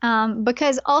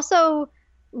 Because also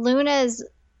Luna's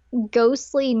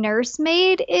ghostly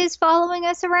nursemaid is following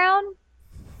us around.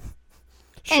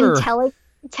 Sure. And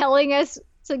telling us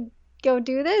to go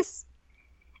do this.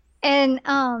 And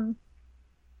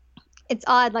it's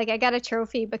odd. Like, I got a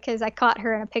trophy because I caught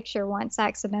her in a picture once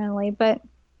accidentally, but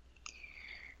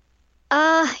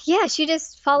yeah, she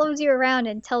just follows you around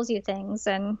and tells you things,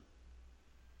 and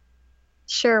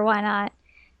sure, why not?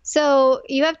 So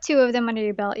you have 2 of them under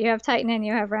your belt. You have Titan and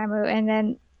you have Ramuh, and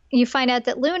then you find out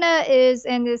that Luna is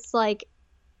in this like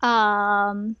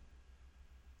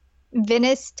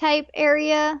Venice type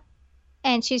area,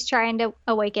 and she's trying to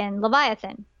awaken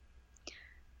Leviathan.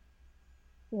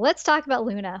 Let's talk about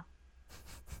Luna.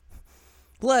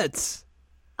 Let's.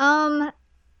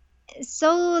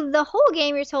 So the whole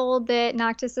game you're told that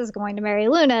Noctis is going to marry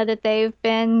Luna, that they've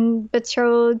been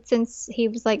betrothed since he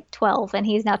was like 12 and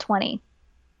he's now 20.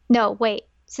 No, wait.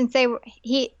 Since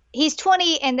he's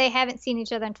 20 and they haven't seen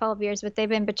each other in 12 years, but they've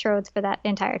been betrothed for that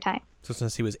entire time. So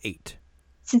since he was 8.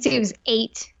 Since he was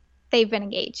 8, they've been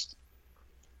engaged.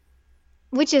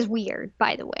 Which is weird,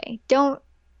 by the way. Don't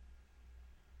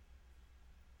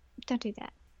do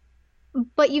that.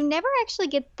 But you never actually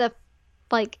get the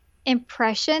like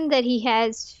impression that he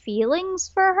has feelings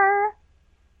for her.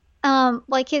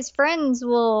 Like his friends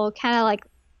will kind of like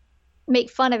make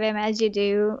fun of him, as you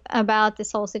do, about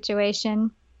this whole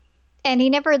situation, and he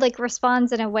never like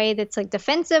responds in a way that's like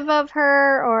defensive of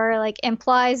her or like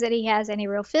implies that he has any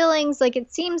real feelings. Like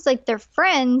it seems like they're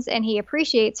friends and he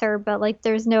appreciates her, but like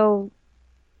there's no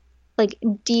like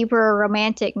deeper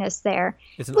romanticness there.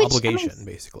 It's an obligation,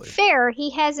 basically. Fair.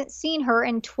 He hasn't seen her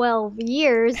in 12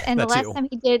 years, and the last time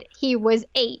he did, he was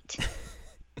 8.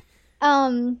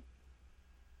 So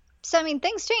I mean,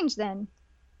 things change then.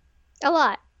 A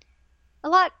lot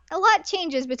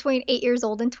changes between 8 years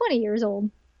old and 20 years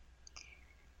old.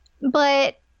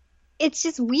 But it's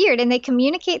just weird, and they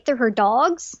communicate through her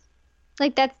dogs.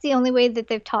 Like that's the only way that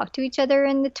they've talked to each other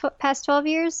in the past 12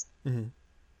 years. Mm-hmm.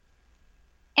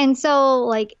 And so,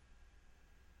 like,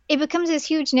 it becomes this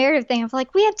huge narrative thing of,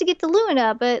 like, we have to get to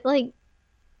Luna, but, like,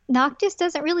 Noctis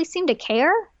doesn't really seem to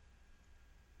care.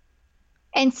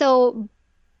 And so,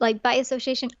 like, by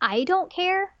association, I don't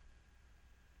care.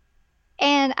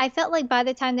 And I felt like by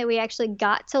the time that we actually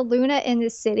got to Luna in the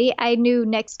city, I knew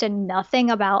next to nothing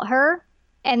about her.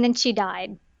 And then she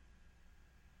died.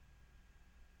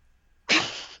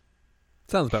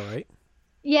 Sounds about right.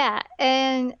 Yeah,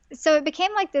 and so it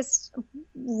became like this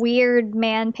weird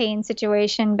man pain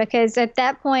situation because at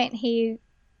that point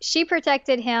she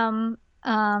protected him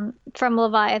from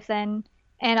Leviathan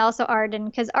and also Arden,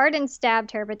 because Arden stabbed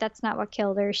her, but that's not what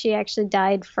killed her. She actually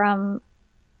died from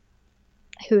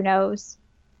who knows.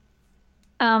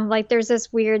 Like there's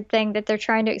this weird thing that they're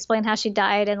trying to explain how she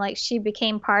died, and like she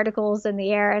became particles in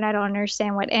the air, and I don't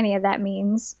understand what any of that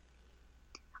means.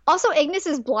 Also, Ignis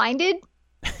is blinded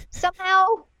somehow.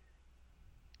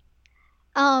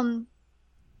 Um,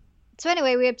 so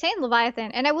anyway, we obtained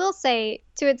Leviathan, and I will say,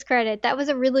 to its credit, that was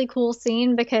a really cool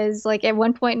scene because, like, at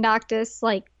one point, Noctis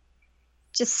like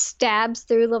just stabs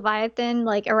through Leviathan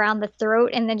like around the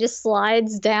throat, and then just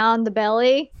slides down the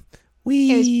belly.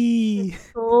 It was Wee.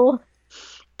 cool.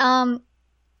 And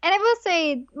I will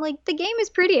say, like, the game is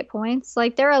pretty at points.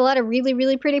 Like, there are a lot of really,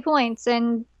 really pretty points,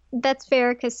 and that's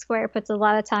fair because Square puts a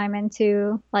lot of time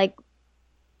into like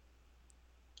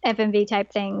FMV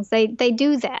type things. They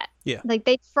do that. Yeah. Like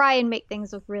they try and make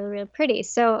things look really, really pretty.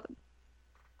 So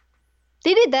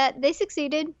they did that. They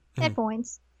succeeded at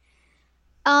points.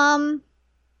 But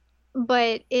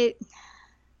I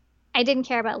didn't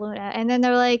care about Luna. And then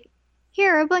they're like,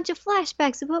 here are a bunch of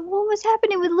flashbacks about what was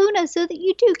happening with Luna so that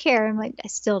you do care. I'm like, I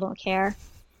still don't care.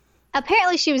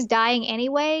 Apparently she was dying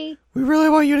anyway. We really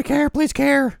want you to care. Please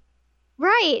care.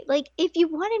 Right. Like, if you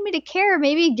wanted me to care,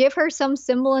 maybe give her some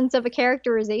semblance of a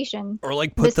characterization. Or,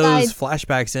 like, put those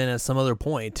flashbacks in at some other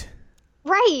point.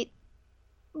 Right.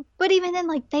 But even then,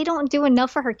 like, they don't do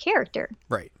enough for her character.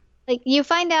 Right. Like, you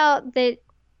find out that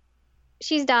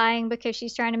she's dying because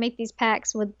she's trying to make these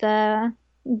pacts with the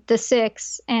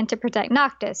Six and to protect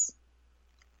Noctis.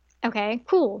 Okay,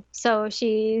 cool. So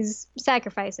she's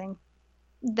sacrificing.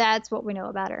 That's what we know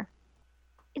about her.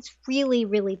 It's really,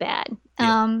 really bad.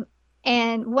 Yeah.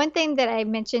 And one thing that I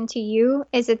mentioned to you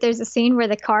is that there's a scene where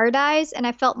the car dies, and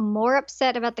I felt more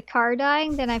upset about the car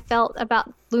dying than I felt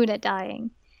about Luna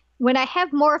dying. When I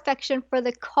have more affection for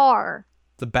the car,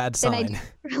 it's a bad sign. Than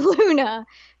I do for Luna,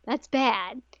 that's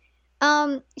bad.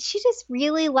 She just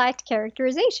really lacked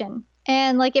characterization.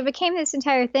 And like it became this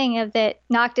entire thing of that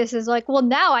Noctis is like, well,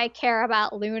 now I care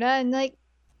about Luna, and like,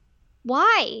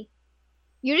 why?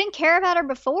 You didn't care about her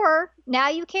before. Now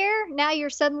you care? Now you're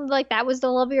suddenly like, that was the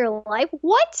love of your life?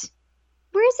 What?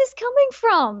 Where is this coming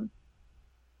from?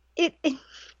 It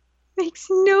makes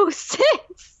no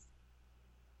sense.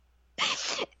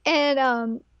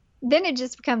 And then it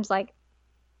just becomes like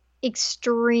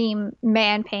extreme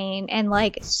man pain and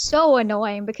like so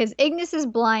annoying because Ignis is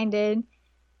blinded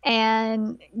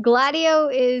and Gladio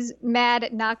is mad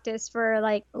at Noctis for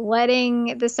like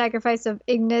letting the sacrifice of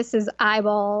Ignis's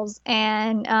eyeballs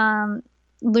and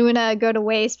Luna go to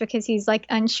waste because he's like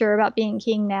unsure about being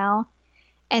king now.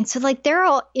 And so like they're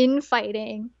all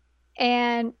infighting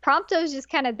and Prompto's just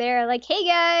kind of there like, hey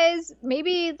guys,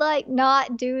 maybe like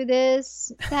not do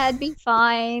this. That'd be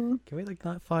fine. Can we like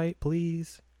not fight,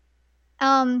 please?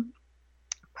 Prompto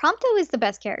is the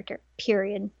best character,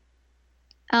 period.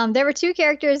 There were two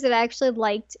characters that I actually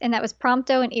liked, and that was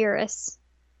Prompto and Iris.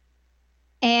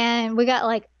 And we got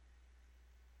like,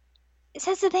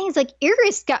 that's the thing, is like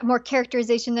Iris got more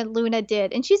characterization than Luna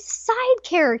did, and she's a side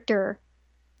character.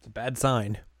 It's a bad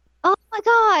sign. Oh my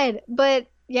god. But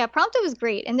yeah, Prompto was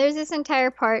great. And there's this entire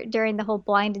part during the whole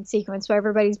blinded sequence where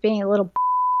everybody's being a little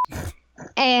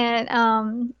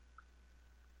and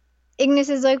Ignis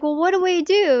is like, well, what do we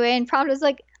do? And Prompto's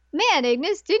like, man,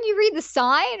 Ignis, didn't you read the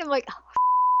sign? I'm like,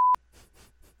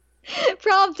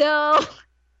 Prompto.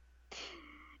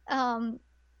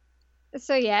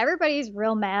 So yeah, everybody's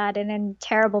real mad and in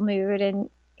terrible mood, and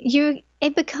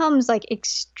it becomes like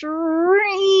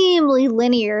extremely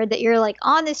linear that you're like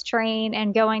on this train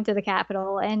and going to the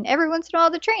capital, and every once in a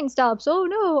while the train stops. Oh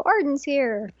no, Ardyn's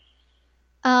here.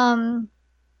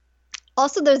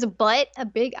 Also there's a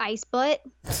big ice butt.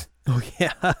 Oh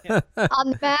yeah.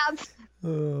 On the map.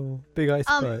 Oh, big ice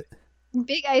butt.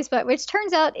 Big ice butt, which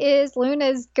turns out is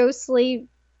Luna's ghostly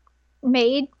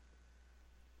maid.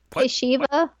 What? Is Shiva?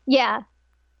 What? Yeah.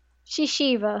 She's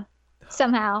Shiva.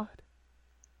 Somehow. God.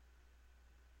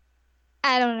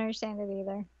 I don't understand it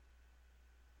either.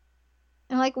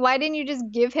 I'm like, why didn't you just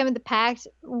give him the pact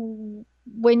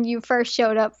when you first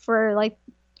showed up for, like,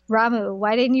 Ramuh?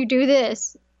 Why didn't you do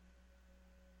this?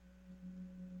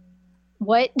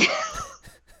 What?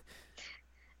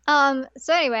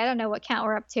 So anyway, I don't know what count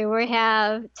we're up to. We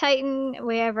have Titan,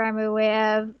 we have Ramuh, we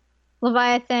have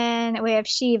Leviathan, we have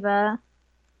Shiva.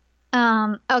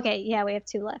 Okay, yeah, we have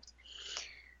 2 left.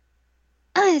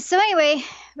 So anyway,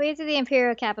 we get to the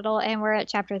Imperial capital and we're at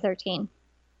chapter 13.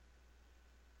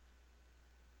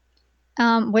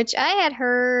 Which I had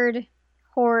heard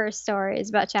horror stories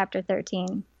about chapter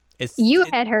 13. You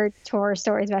had heard horror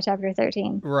stories about chapter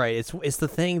 13. Right. It's the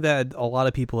thing that a lot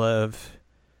of people have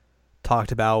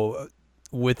talked about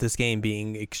with this game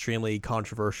being extremely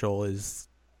controversial is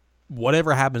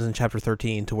whatever happens in chapter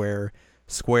 13 to where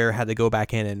Square had to go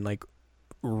back in and like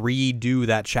redo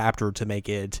that chapter to make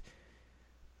it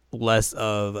less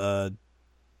of a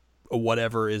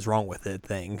whatever is wrong with it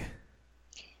thing.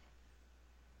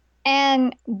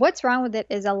 And what's wrong with it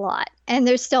is a lot. And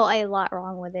there's still a lot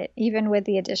wrong with it, even with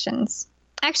the additions.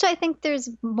 Actually, I think there's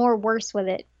more worse with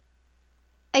it.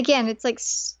 Again, it's like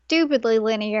stupidly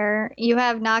linear. You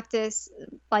have Noctis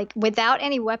like without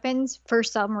any weapons for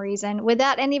some reason,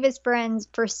 without any of his friends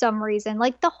for some reason.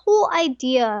 Like the whole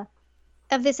idea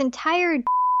of this entire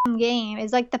game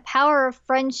is like the power of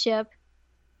friendship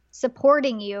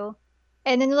supporting you.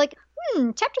 And then they're like,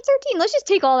 chapter 13, let's just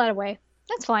take all that away.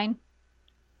 That's fine.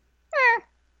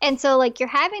 And so like you're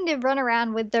having to run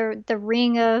around with the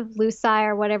ring of Lucii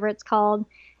or whatever it's called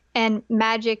and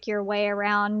magic your way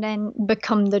around and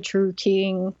become the true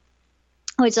king.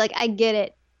 Which like I get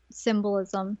it,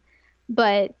 symbolism,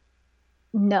 but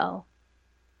no.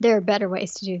 There are better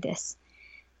ways to do this.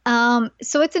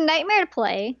 So it's a nightmare to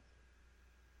play.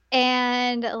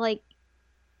 And like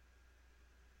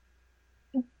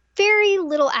very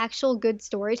little actual good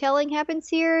storytelling happens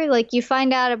here. Like you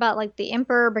find out about like the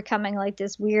emperor becoming like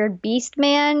this weird beast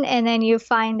man, and then you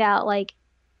find out like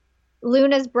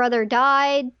Luna's brother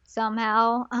died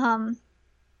somehow. And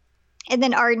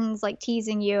then Arden's like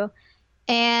teasing you.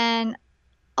 And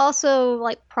also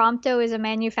like Prompto is a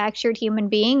manufactured human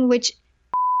being, which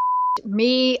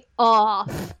me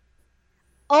off.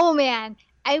 Oh man.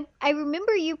 I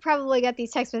remember you probably got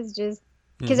these text messages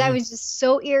because I was just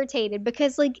so irritated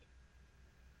because like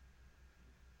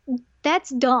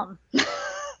that's dumb.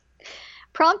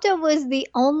 Prompto was the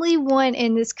only one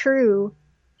in this crew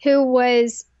who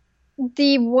was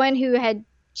the one who had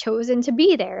chosen to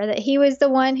be there. That he was the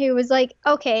one who was like,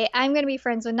 okay, I'm going to be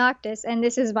friends with Noctis and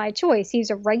this is my choice.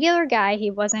 He's a regular guy. He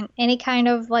wasn't any kind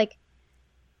of like,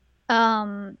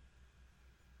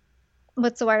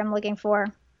 what's the word I'm looking for?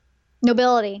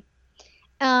 Nobility.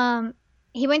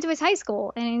 He went to his high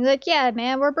school and he's like, yeah,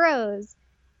 man, we're bros.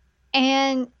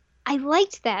 And I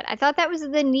liked that. I thought that was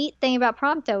the neat thing about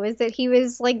Prompto is that he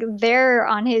was like there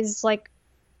on his like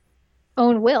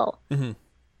own will. And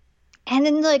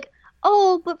then like,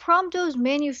 oh, but Prompto's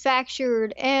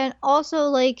manufactured and also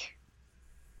like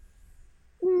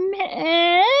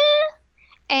meh.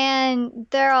 And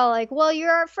they're all like, well, you're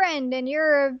our friend and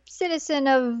you're a citizen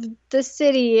of the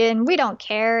city and we don't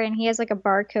care. And he has like a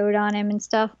barcode on him and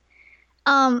stuff.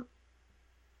 But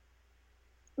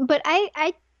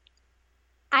I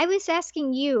was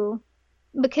asking you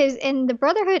because in the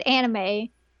Brotherhood anime,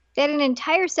 they had an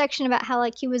entire section about how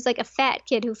like he was like a fat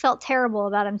kid who felt terrible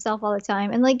about himself all the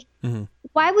time. And like,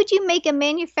 why would you make a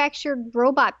manufactured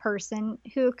robot person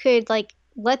who could like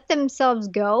let themselves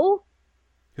go?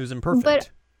 Who's imperfect. But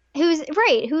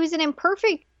who's an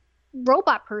imperfect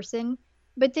robot person,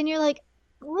 but then you're like,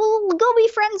 well, go be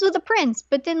friends with a prince,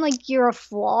 but then like you're a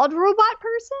flawed robot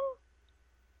person?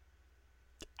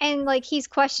 And like he's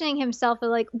questioning himself and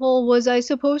like, well, was I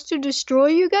supposed to destroy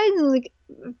you guys? And like,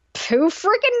 who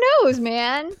freaking knows,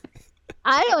 man?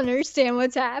 I don't understand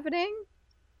what's happening.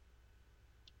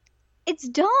 It's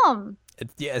dumb.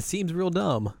 It seems real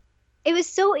dumb. It was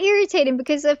so irritating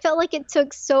because I felt like it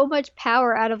took so much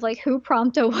power out of like who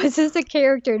Prompto was as a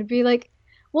character to be like,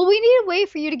 well, we need a way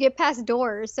for you to get past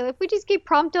doors. So if we just give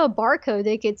Prompto a barcode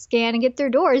they could scan and get through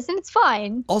doors, then it's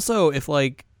fine. Also, if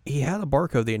like he had a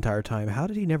barcode the entire time, how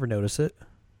did he never notice it?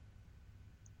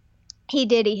 He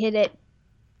did. He hid it.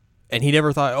 And he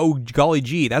never thought, oh, golly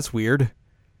gee, that's weird.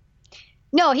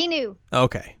 No, he knew.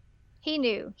 Okay. He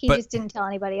knew. He just didn't tell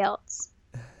anybody else.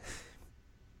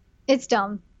 It's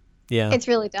dumb. Yeah. It's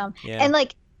really dumb. Yeah. And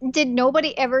like, did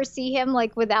nobody ever see him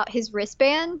like without his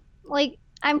wristband? Like,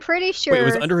 I'm pretty sure. Wait, it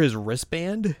was under his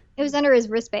wristband? It was under his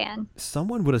wristband.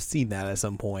 Someone would have seen that at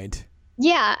some point.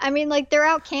 Yeah, I mean, like, they're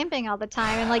out camping all the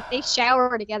time, and, like, they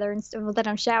shower together and stuff. Well, they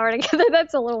don't shower together.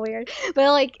 That's a little weird.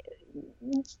 But, like,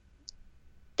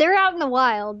 they're out in the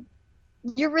wild.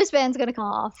 Your wristband's gonna come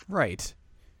off. Right.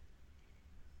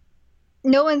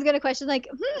 No one's gonna question, like,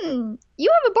 you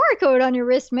have a barcode on your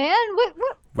wrist, man. What's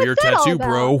weird that all tattoo, about?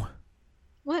 bro.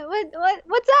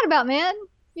 What's that about, man?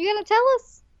 You gonna tell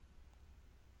us?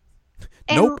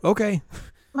 And, nope. Okay.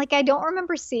 Like, I don't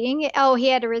remember seeing it. Oh, he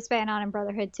had a wristband on in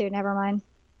Brotherhood, too. Never mind.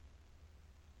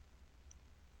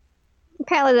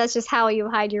 Apparently, that's just how you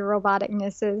hide your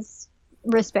roboticness is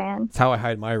wristband. That's how I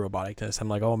hide my roboticness. I'm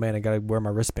like, oh, man, I gotta wear my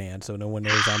wristband so no one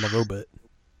knows I'm a robot.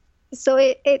 So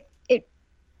it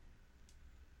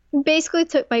basically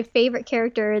took my favorite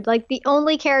character, like, the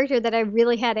only character that I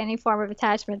really had any form of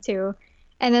attachment to,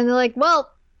 and then they're like,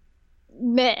 well,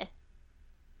 meh.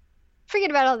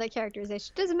 Forget about all that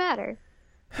characterization. Doesn't matter.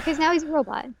 Because now he's a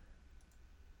robot.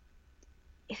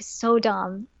 It was so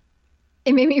dumb.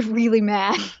 It made me really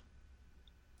mad.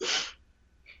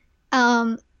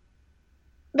 But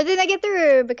then I get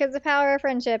through because of the power of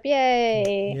friendship.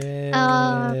 Yay.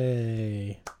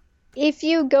 Yay. if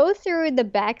you go through the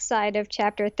backside of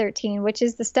chapter 13, which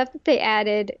is the stuff that they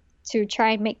added to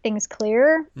try and make things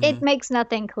clearer, it makes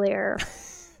nothing clearer.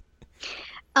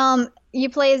 You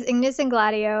play as Ignis and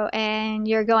Gladio, and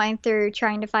you're going through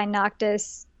trying to find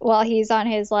Noctis while he's on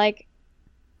his like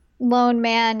lone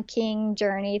man king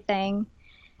journey thing.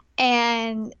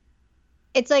 And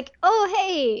it's like, oh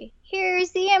hey,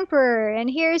 here's the Emperor, and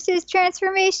here's his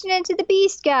transformation into the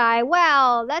Beast guy.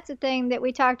 Wow, that's a thing that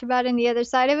we talked about in the other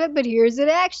side of it, but here's it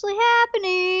actually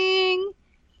happening.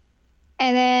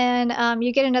 And then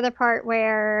you get another part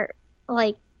where,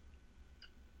 like,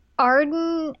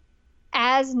 Arden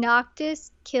as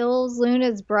Noctis kills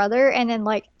Luna's brother and then,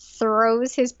 like,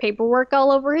 throws his paperwork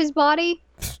all over his body.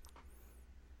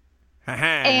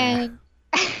 And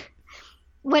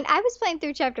when I was playing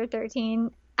through chapter 13,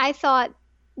 I thought,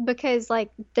 because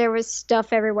like there was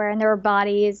stuff everywhere and there were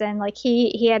bodies and like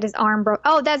he had his arm broke.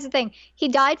 Oh, that's the thing. He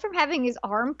died from having his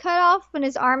arm cut off when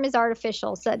his arm is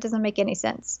artificial, so that doesn't make any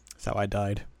sense. That's how I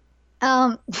died.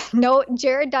 No,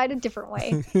 Jared died a different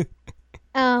way.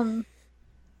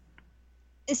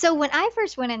 So when I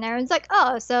first went in there, it was like,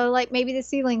 oh, so like maybe the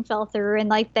ceiling fell through and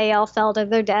like they all fell to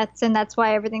their deaths and that's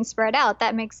why everything spread out.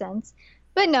 That makes sense.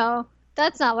 But no,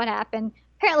 that's not what happened.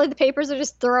 Apparently the papers are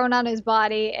just thrown on his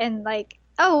body and like,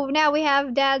 oh, now we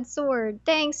have Dad's sword.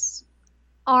 Thanks,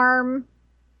 arm.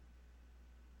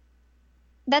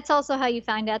 That's also how you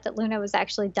find out that Luna was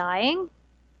actually dying,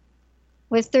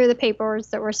 was through the papers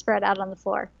that were spread out on the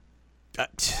floor.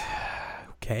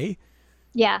 Okay.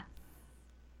 Yeah.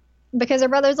 Because her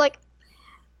brother's like,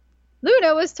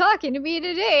 Luna was talking to me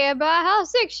today about how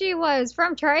sick she was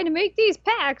from trying to make these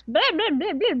packs. Blah, blah,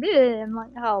 blah, blah, blah. I'm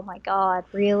like, oh my God,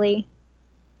 really?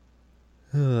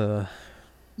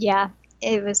 Yeah.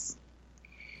 It was.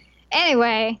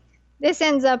 Anyway, this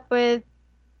ends up with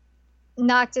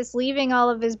Noctis leaving all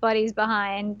of his buddies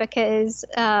behind because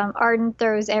Arden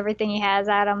throws everything he has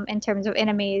at him in terms of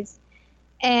enemies.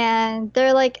 And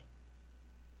they're like,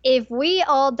 if we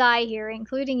all die here,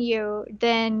 including you,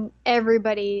 then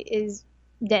everybody is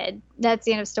dead. That's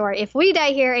the end of the story. If we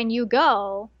die here and you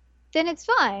go, then it's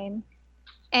fine.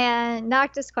 And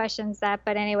Noctis questions that,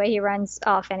 but anyway, he runs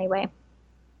off anyway.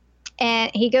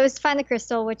 And he goes to find the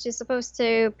crystal, which is supposed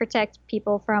to protect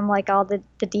people from, like, all the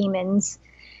demons.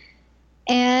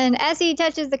 And as he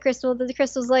touches the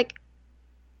crystal's like,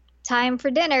 time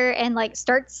for dinner, and, like,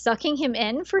 starts sucking him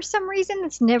in for some reason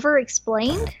that's never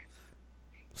explained.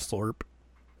 Slurp.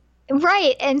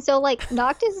 Right. And so, like,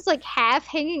 Noctis is, like, half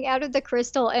hanging out of the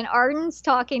crystal, and Arden's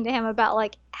talking to him about,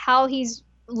 like, how he's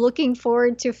looking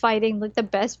forward to fighting, like, the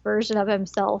best version of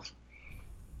himself.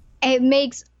 And it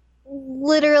makes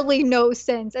literally no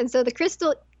sense. And so the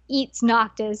crystal eats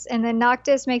Noctis, and then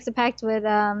Noctis makes a pact with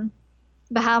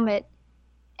Bahamut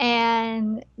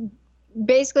and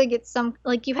basically gets some,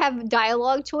 like, you have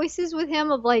dialogue choices with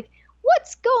him of like,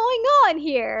 what's going on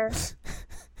here?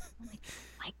 I'm like,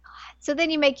 oh my God. So then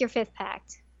you make your 5th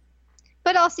pact,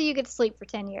 but also you get to sleep for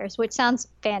 10 years, which sounds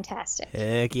fantastic.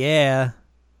 Heck yeah.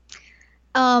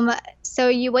 So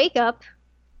you wake up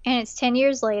and it's 10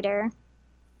 years later.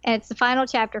 And it's the final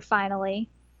chapter, finally.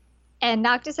 And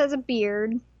Noctis has a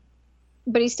beard,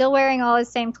 but he's still wearing all his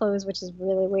same clothes, which is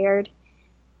really weird.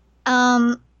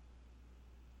 And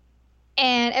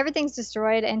everything's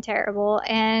destroyed and terrible.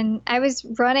 And I was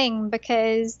running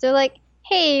because they're like,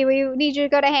 hey, we need you to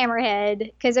go to Hammerhead,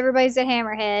 because everybody's at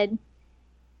Hammerhead.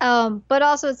 But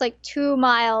also it's like 2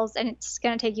 miles, and it's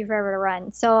going to take you forever to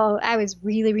run. So I was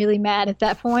really, really mad at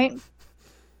that point.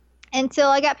 Until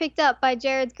I got picked up by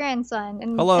Jared's grandson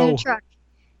in a truck,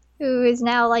 who is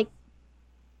now like,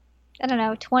 I don't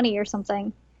know, 20 or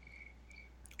something.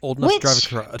 Old enough to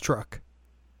drive a truck.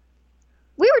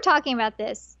 We were talking about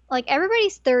this. Like,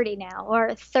 everybody's 30 now,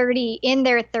 or 30 in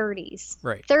their 30s.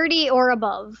 Right. 30 or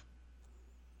above.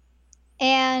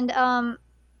 And, I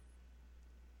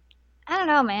don't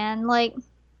know, man. Like,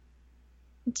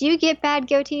 do you get bad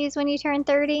goatees when you turn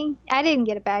 30? I didn't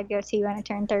get a bad goatee when I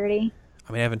turned 30.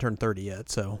 I mean, I haven't turned 30 yet,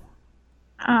 so.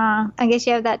 I guess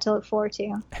you have that to look forward to.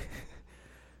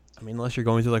 I mean, unless you're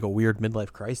going through like a weird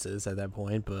midlife crisis at that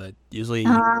point, but usually,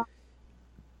 I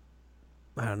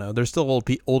don't know. There's still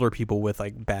older people with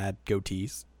like bad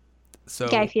goatees. So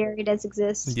Guy Fieri does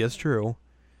exist. Yes, true.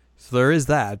 So there is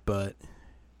that, but.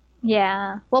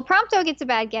 Yeah. Well, Prompto gets a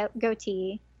bad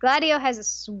goatee. Gladio has a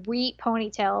sweet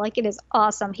ponytail. Like, it is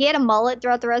awesome. He had a mullet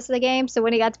throughout the rest of the game, so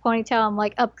when he got the ponytail, I'm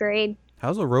like, upgrade. How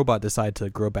does a robot decide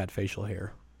to grow bad facial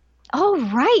hair? Oh,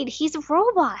 right. He's a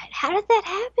robot. How did that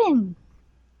happen?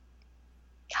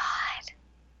 God.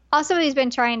 Also, he's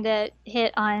been trying to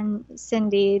hit on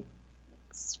Cindy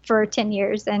for 10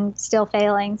 years and still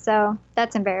failing. So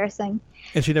that's embarrassing.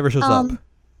 And she never shows up.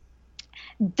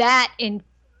 That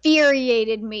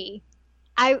infuriated me.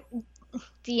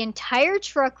 The entire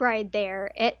truck ride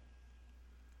there,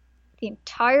 the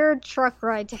entire truck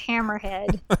ride to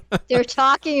Hammerhead, they're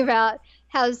talking about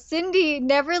how Cindy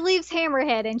never leaves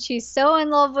Hammerhead and she's so in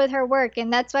love with her work,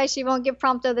 and that's why she won't give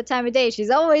Prompto the time of day. She's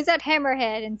always at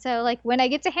Hammerhead. And so, like, when I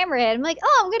get to Hammerhead, I'm like,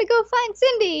 oh, I'm gonna go find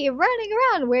Cindy running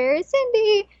around. Where is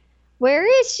Cindy? Where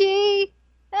is she?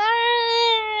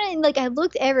 And, like, I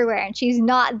looked everywhere and she's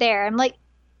not there. I'm like,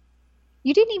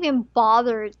 you didn't even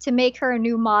bother to make her a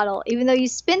new model, even though you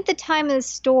spent the time in the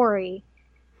story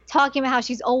talking about how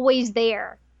she's always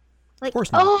there. Like, of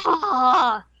course not.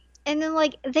 Oh! And then,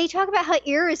 like, they talk about how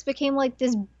Iris became, like,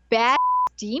 this bad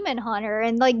demon hunter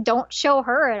and, like, don't show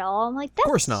her at all. I'm like,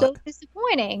 that's so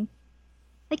disappointing.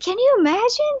 Like, can you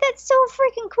imagine? That's so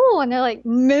freaking cool. And they're like,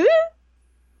 meh?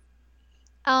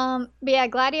 But yeah,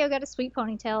 Gladio got a sweet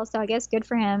ponytail, so I guess good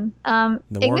for him.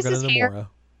 Ignis's hair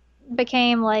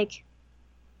became, like,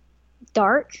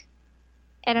 dark.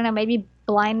 I don't know, maybe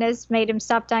blindness made him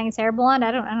stop dyeing his hair blonde.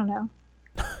 I don't know.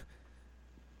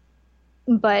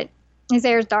 But his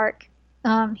hair's dark.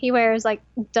 He wears, like,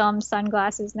 dumb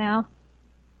sunglasses now.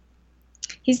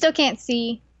 He still can't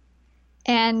see,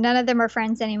 and none of them are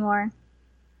friends anymore.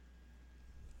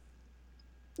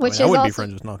 I wouldn't be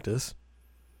friends with Noctis.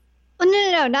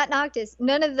 Oh, no, not Noctis.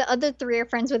 None of the other three are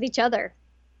friends with each other,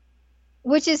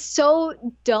 which is so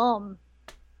dumb.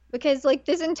 Because, like,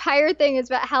 this entire thing is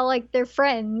about how, like, they're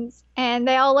friends and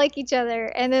they all like each other.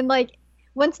 And then, like,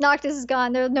 once Noctis is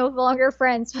gone, they're no longer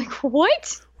friends. Like,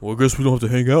 what? Well, I guess we don't have to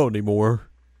hang out anymore.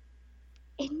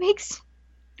 It makes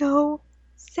no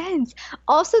sense.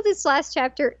 Also, this last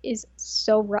chapter is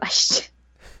so rushed.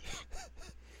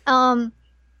 And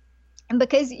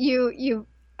because you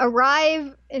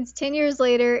arrive, it's 10 years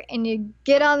later, and you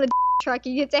get on the truck,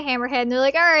 you get to Hammerhead, and they're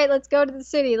like, all right, let's go to the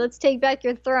city. Let's take back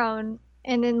your throne.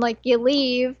 And then, like, you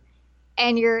leave,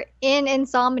 and you're in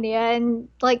Insomnia and,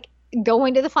 like,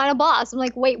 going to the final boss. I'm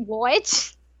like, wait,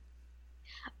 what?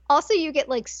 Also, you get,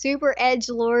 like, super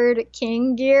edgelord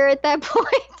king gear at that point.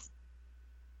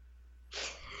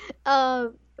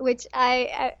 Which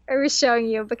I was showing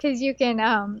you, because you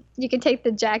can take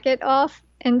the jacket off.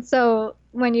 And so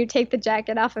when you take the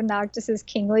jacket off of Noctis's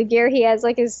kingly gear, he has,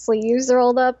 like, his sleeves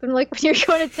rolled up. And, like, when you're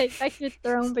going to take back your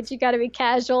throne, but you got to be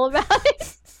casual about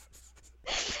it.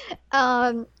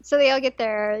 So they all get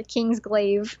their King's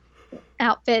Glaive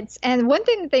outfits, and one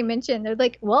thing that they mentioned, they're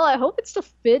like, well, I hope it still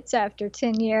fits after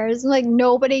 10 years. And, like,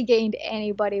 nobody gained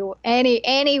any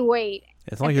weight.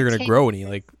 It's not like you're gonna grow any,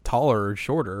 like, taller or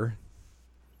shorter.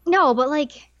 No, but,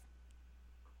 like,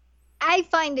 I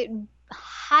find it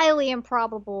highly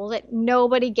improbable that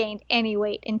nobody gained any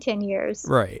weight in 10 years.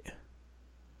 Right.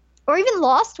 Or even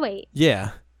lost weight.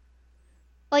 Yeah.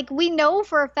 Like, we know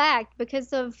for a fact,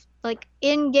 because of, like,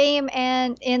 in-game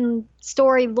and in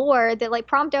story lore, that, like,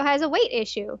 Prompto has a weight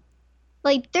issue.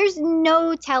 Like, there's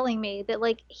no telling me that,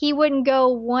 like, he wouldn't go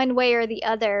one way or the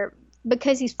other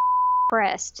because he's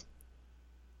depressed.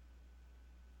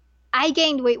 I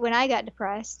gained weight when I got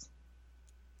depressed.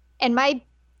 And my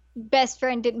best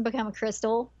friend didn't become a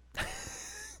crystal.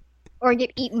 Or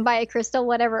get eaten by a crystal,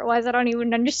 whatever it was. I don't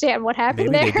even understand what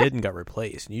happened there. Maybe they did and got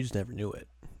replaced, and you just never knew it.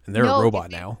 And they're a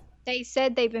robot now. They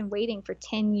said they've been waiting for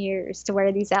 10 years to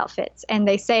wear these outfits. And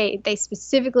they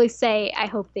specifically say, I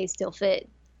hope they still fit.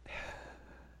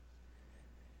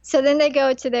 So then they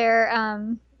go to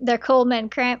their Coleman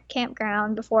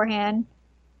campground beforehand.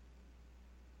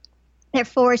 They're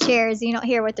 4 chairs. You don't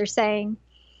hear what they're saying.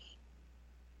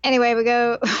 Anyway, we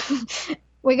go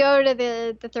to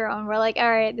the throne. We're like, all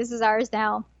right, this is ours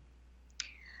now.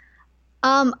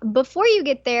 Before you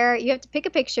get there, you have to pick a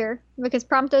picture, because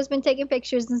Prompto's been taking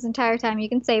pictures this entire time. You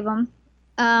can save them,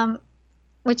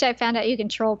 which I found out you can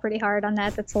troll pretty hard on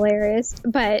that. That's hilarious.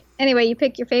 But anyway, you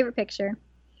pick your favorite picture.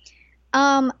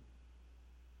 And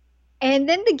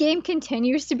then the game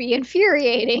continues to be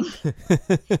infuriating.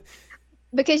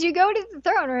 Because you go to the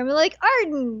throne room and like,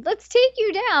 Arden, let's take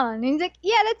you down. And he's like,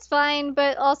 yeah, that's fine.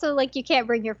 But also, like, you can't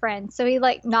bring your friends. So he,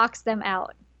 like, knocks them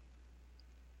out.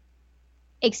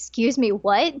 Excuse me,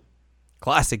 what?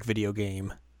 Classic video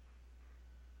game.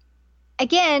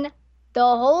 Again, the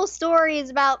whole story is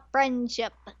about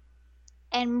friendship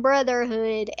and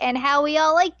brotherhood and how we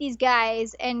all like these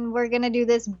guys, and we're gonna do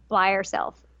this by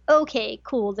ourselves. Okay,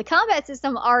 cool. The combat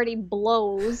system already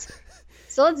blows,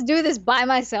 so let's do this by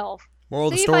myself. Moral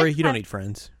of the story, you don't need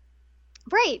friends.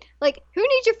 Right. Like, who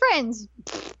needs your friends?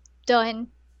 Done.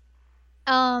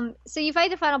 So you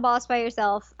fight the final boss by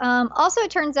yourself. Also,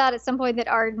 it turns out at some point that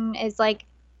Arden is, like,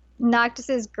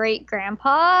 Noctis's great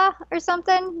grandpa or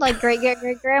something, like great great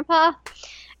great grandpa,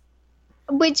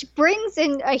 which brings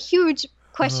in a huge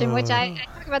question, which I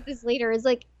talk about this later. Is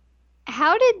like,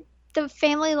 how did the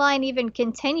family line even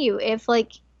continue if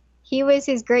like he was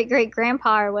his great great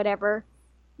grandpa or whatever,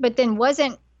 but then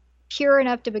wasn't pure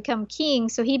enough to become king,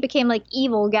 so he became like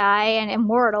evil guy and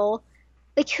immortal.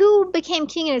 Like, who became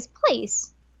king in his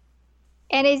place?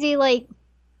 And is he like,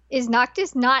 is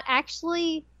Noctis not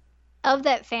actually of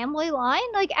that family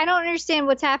line? Like, I don't understand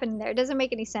what's happening there. It doesn't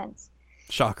make any sense.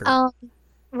 Shocker.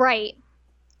 Right.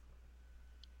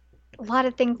 A lot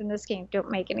of things in this game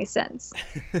don't make any sense.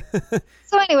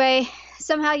 So anyway,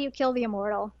 somehow you kill the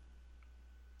immortal.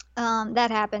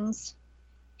 That happens.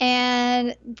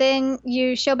 And then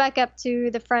you show back up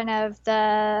to the front of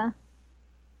the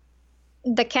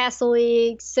Castle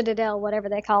League, Citadel, whatever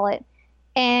they call it.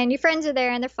 And your friends are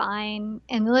there and they're fine.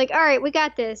 And they're like, all right, we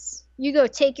got this. You go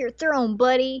take your throne,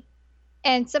 buddy.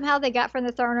 And somehow they got from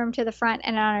the throne room to the front,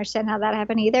 and I don't understand how that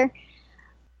happened either.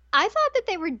 I thought that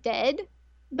they were dead,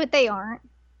 but they aren't.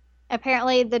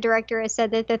 Apparently, the director has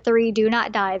said that the three do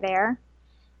not die there.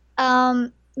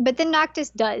 But then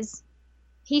Noctis does.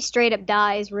 He straight up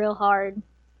dies real hard.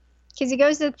 Because he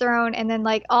goes to the throne, and then,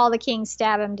 like, all the kings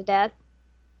stab him to death.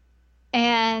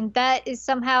 And that is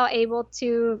somehow able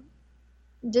to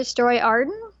destroy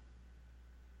Arden?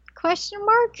 Question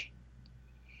mark?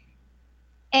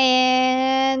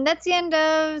 And that's the end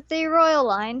of the royal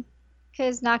line,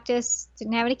 because Noctis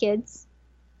didn't have any kids.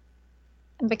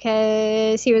 And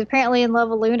because he was apparently in love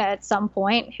with Luna at some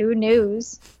point. Who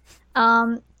knows?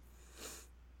 But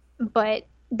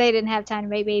they didn't have time to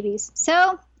make babies.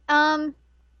 So,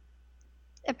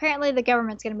 apparently the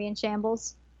government's going to be in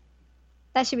shambles.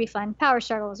 That should be fun. Power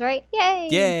struggles, right? Yay!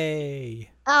 Yay!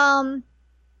 And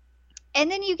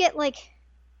then you get, like,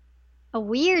 a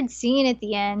weird scene at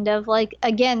the end of, like,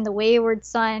 again, the wayward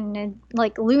son, and,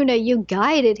 like, Luna, you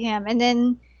guided him. And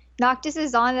then Noctis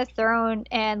is on the throne,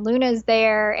 and Luna's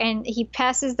there, and he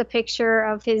passes the picture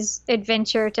of his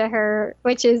adventure to her,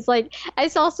 which is, like, I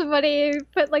saw somebody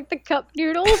put, like, the cup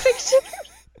noodle picture.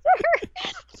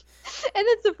 And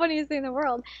it's the funniest thing in the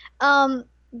world.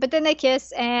 But then they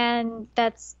kiss, and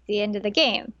that's the end of the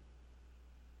game.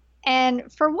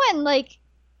 And for one, like,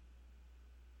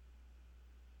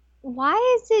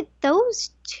 why is it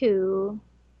those two?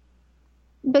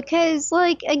 Because,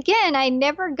 like, again, I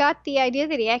never got the idea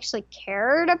that he actually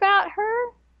cared about her.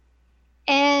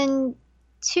 And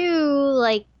two,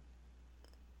 like,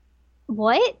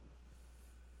 what?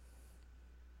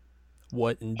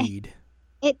 What indeed?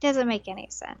 It doesn't make any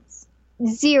sense.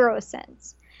 0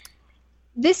 sense.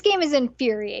 This game is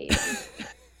infuriating.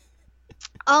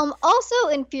 Also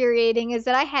infuriating is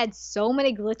that I had so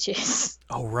many glitches.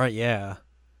 Oh, right, yeah.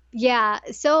 Yeah,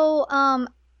 so,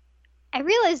 I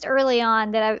realized early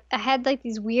on that I had, like,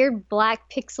 these weird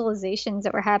black pixelizations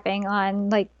that were happening on,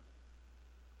 like,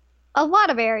 a lot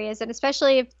of areas, and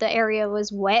especially if the area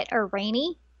was wet or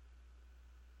rainy.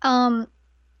 And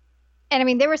I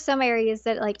mean, there were some areas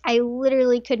that, like, I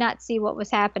literally could not see what was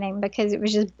happening because it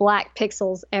was just black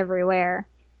pixels everywhere.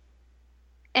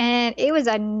 And it was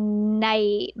a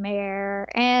nightmare.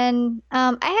 And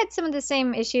I had some of the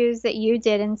same issues that you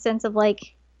did in the sense of,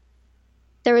 like,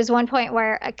 there was one point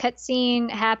where a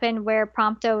cutscene happened where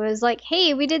Prompto was like,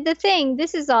 hey, we did the thing.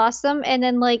 This is awesome. And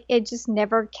then, like, it just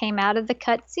never came out of the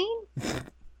cutscene.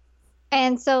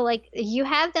 And so, like, you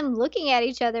have them looking at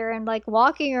each other and, like,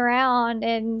 walking around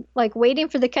and, like, waiting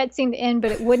for the cutscene to end,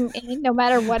 but it wouldn't end no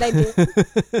matter what I did.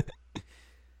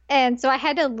 And so I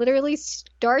had to literally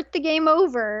start the game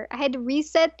over. I had to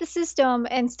reset the system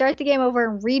and start the game over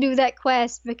and redo that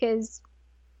quest because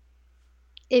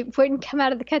it wouldn't come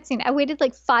out of the cutscene. I waited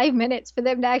like 5 minutes for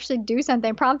them to actually do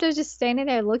something. Prompto was just standing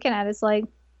there looking at us like,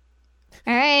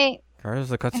 all right. Is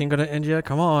the cutscene going to end yet?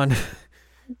 Come on.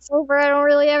 It's over. I don't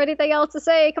really have anything else to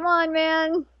say. Come on,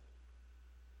 man.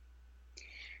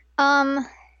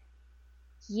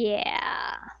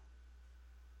 Yeah.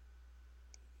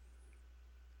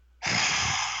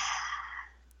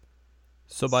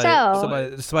 So by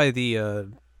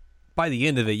the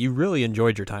end of it, you really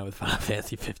enjoyed your time with Final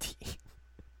Fantasy 15.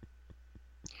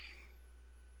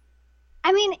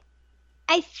 I mean,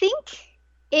 I think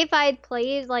if I'd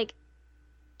played like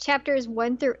chapters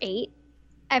 1 through 8,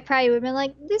 I probably would have been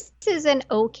like, this is an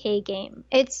okay game.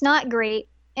 It's not great.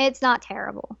 It's not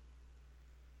terrible.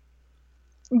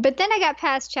 But then I got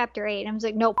past chapter 8 and I was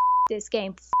like, nope, this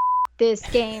game. This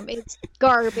game. It's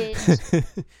garbage.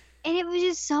 And it was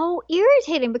just so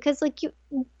irritating because, like,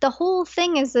 the whole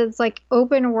thing is it's like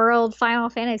open world Final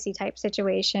Fantasy type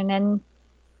situation, and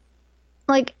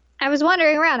like I was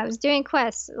wandering around. I was doing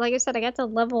quests. Like I said, I got to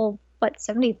level, what,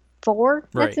 74?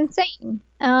 That's Right. insane.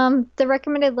 The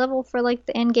recommended level for like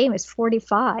the end game is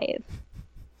 45.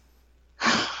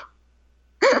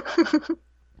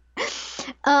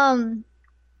 Um,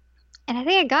 and I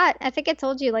think I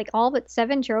told you like all but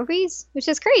 7 trophies, which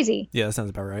is crazy. Yeah, that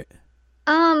sounds about right.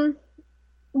 Um,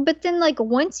 but then like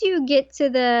once you get to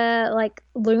the like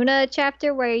Luna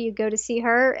chapter where you go to see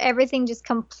her, everything just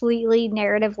completely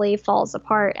narratively falls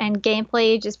apart and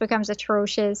gameplay just becomes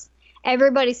atrocious.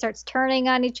 Everybody starts turning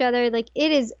on each other. Like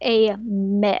it is a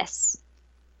mess.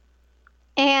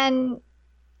 And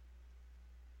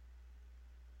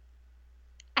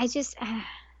I just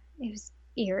it was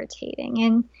irritating.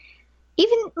 And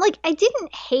even like I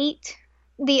didn't hate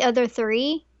the other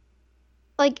 3.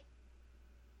 Like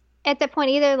at that point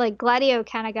either, like Gladio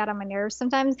kind of got on my nerves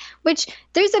sometimes, which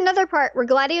there's another part where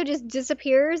Gladio just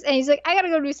disappears and he's like, I gotta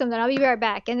go do something, I'll be right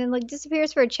back, and then like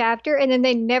disappears for a chapter and then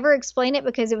they never explain it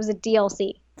because it was a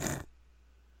DLC.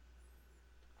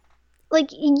 Like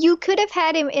you could have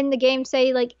had him in the game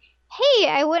say like, hey,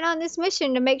 I went on this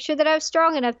mission to make sure that I was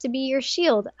strong enough to be your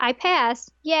shield, I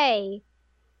passed, yay.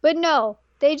 But no,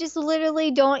 they just literally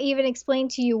don't even explain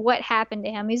to you what happened to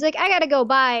him. He's like, I gotta go,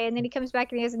 bye. And then he comes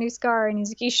back and he has a new scar and he's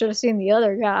like, you should have seen the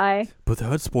other guy. But that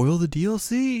would spoil the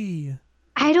DLC.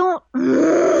 I don't.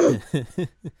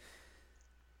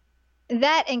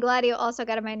 That and Gladio also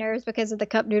got on my nerves because of the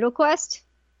cup noodle quest.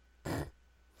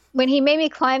 When he made me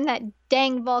climb that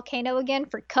dang volcano again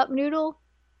for cup noodle.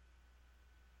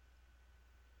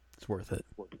 It's worth it.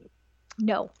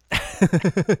 No.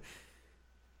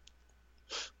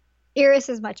 Iris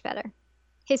is much better.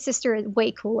 His sister is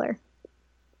way cooler.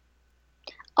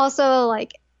 Also,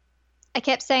 like, I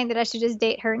kept saying that I should just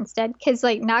date her instead because,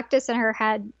 like, Noctis and her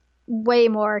had way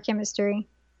more chemistry.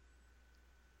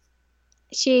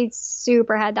 She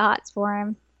super had the hots for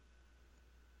him.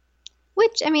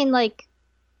 Which, I mean, like,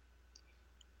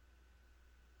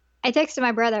 I texted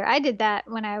my brother. I did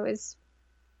that when I was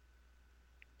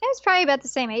probably about the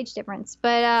same age difference,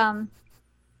 but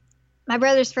my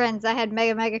brother's friends, I had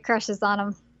mega crushes on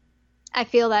them. I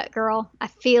feel that, girl. I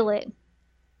feel it.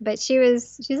 But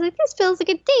she's like, this feels like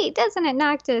a date, doesn't it,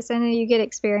 Noctis? And then you get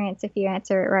experience if you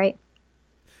answer it right.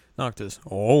 Noctis.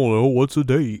 Oh, no, what's a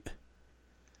date?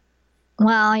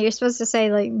 Well, you're supposed to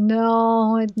say, like,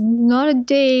 no, it's not a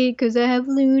date because I have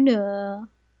Luna.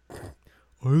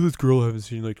 I have this girl I haven't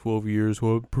seen in like 12 years,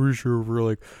 so I'm pretty sure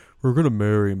we're gonna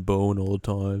marry and bone all the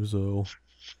time, so.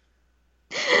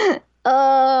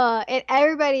 And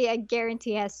everybody, I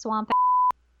guarantee, has swamp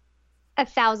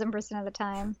 1,000% of the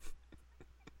time.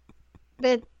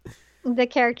 The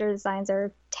character designs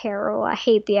are terrible. I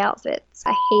hate the outfits.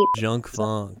 I hate Junk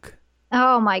funk.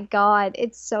 Oh my god,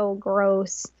 it's so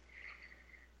gross.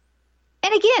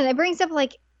 And again, it brings up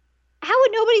like, how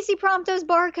would nobody see Prompto's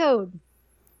barcode?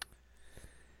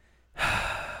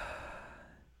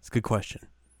 It's a good question.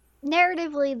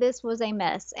 Narratively, this was a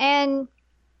mess. And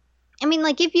I mean,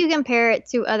 like, if you compare it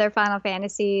to other Final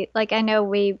Fantasy, like, I know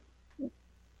we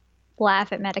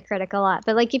laugh at Metacritic a lot,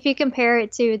 but like, if you compare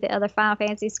it to the other Final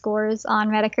Fantasy scores on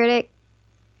Metacritic,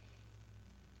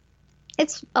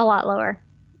 it's a lot lower.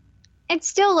 It's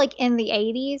still like in the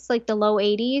 80s, like the low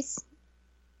 80s.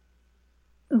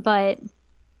 But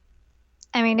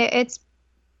I mean, it's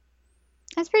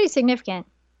pretty significant.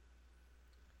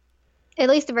 At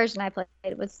least the version I played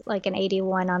was like an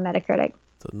 81 on Metacritic.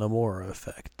 The Nomura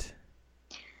effect.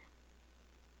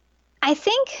 I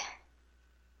think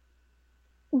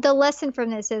the lesson from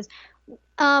this is,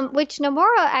 which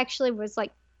Nomura actually was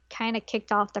like kind of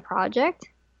kicked off the project,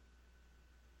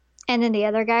 and then the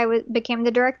other guy became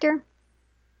the director.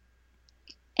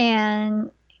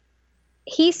 And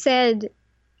he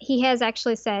has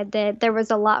actually said that there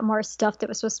was a lot more stuff that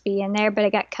was supposed to be in there, but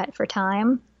it got cut for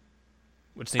time.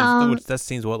 Which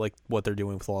seems what they're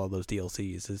doing with all of those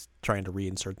DLCs is trying to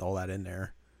reinsert all that in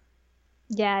there.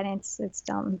 Yeah, and it's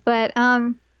dumb. But I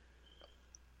mean,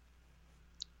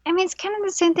 it's kind of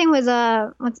the same thing with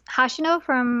Hashino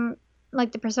from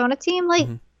like the Persona team. Like,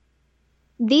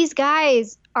 these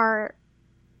guys are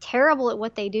terrible at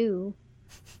what they do,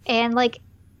 and like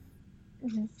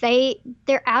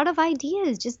they're out of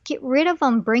ideas. Just get rid of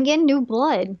them. Bring in new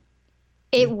blood.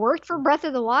 It worked for Breath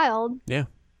of the Wild. Yeah.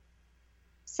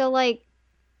 So like,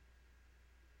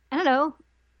 I don't know.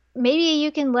 Maybe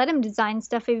you can let him design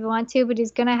stuff if you want to, but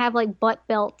he's gonna have like butt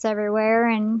belts everywhere,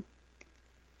 and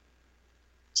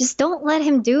just don't let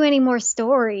him do any more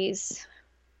stories.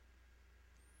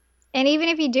 And even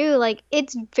if you do, like,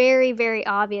 it's very, very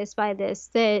obvious by this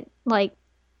that like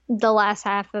the last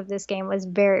half of this game was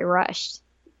very rushed.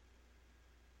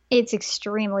 It's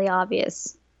extremely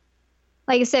obvious.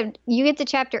 Like I said, you get to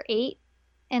chapter 8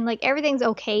 and like everything's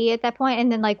okay at that point,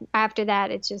 and then like after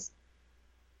that it's just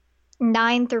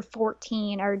 9 through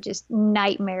 14 are just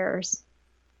nightmares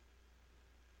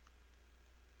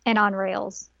and on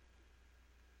rails.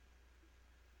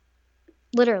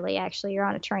 Literally, actually, you're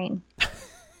on a train.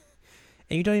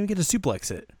 And you don't even get to suplex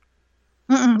it.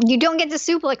 You don't get to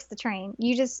suplex the train.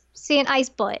 You just see an ice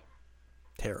butt.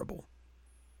 Terrible.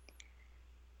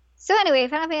 So anyway,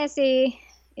 Final Fantasy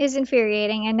is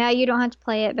infuriating, and now you don't have to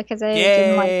play it because I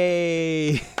didn't like it.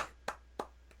 Yay!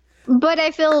 But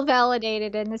I feel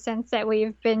validated in the sense that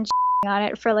we've been on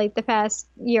it for like the past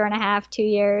year and a half, 2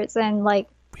 years, and like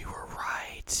We were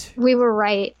right. we were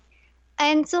right.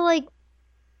 And so like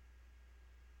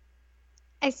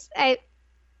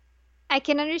I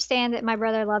can understand that my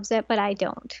brother loves it, but I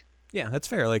don't. Yeah, that's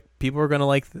fair. Like, people are going to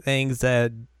like things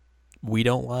that we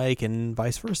don't like and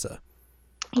vice versa.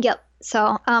 Yep.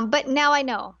 So, but now I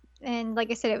know. And like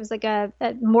I said, it was like a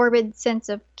morbid sense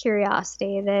of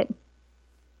curiosity that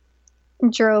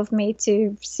drove me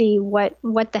to see what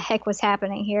the heck was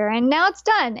happening here. And now it's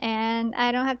done, and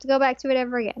I don't have to go back to it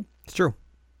ever again. It's true.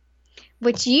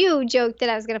 Which you joked that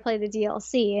I was going to play the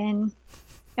DLC, and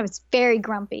I was very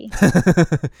grumpy.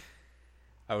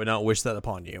 I would not wish that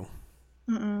upon you.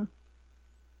 Mm-mm.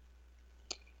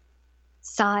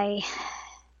 Sigh.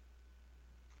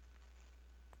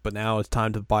 But now it's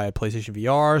time to buy a PlayStation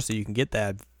VR so you can get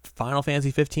that Final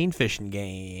Fantasy 15 fishing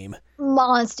game.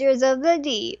 Monsters of the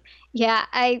Deep. Yeah,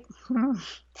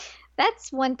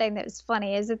 that's one thing that was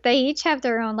funny is that they each have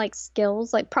their own like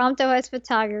skills. Like Prompto has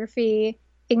photography,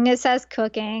 Ignis has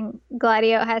cooking,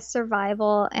 Gladio has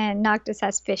survival, and Noctis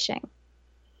has fishing.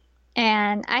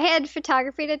 And I had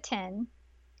photography to 10.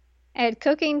 I had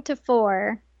cooking to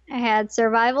 4. I had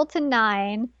survival to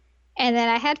 9. And then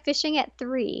I had fishing at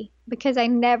 3 because I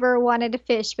never wanted to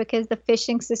fish because the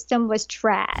fishing system was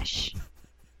trash.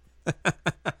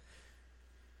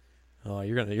 Oh,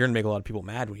 you're gonna make a lot of people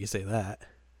mad when you say that.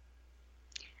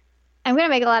 I'm gonna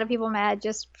make a lot of people mad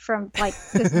just from like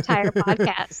this entire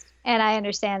podcast, and I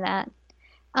understand that.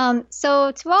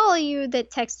 So to all of you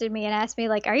that texted me and asked me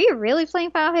like, "Are you really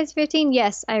playing Final Fantasy 15?"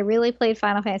 Yes, I really played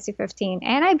Final Fantasy 15,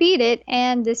 and I beat it,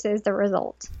 and this is the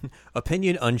result.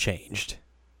 Opinion unchanged.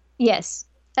 Yes,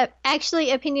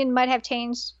 actually, opinion might have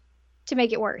changed to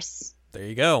make it worse. There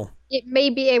you go. It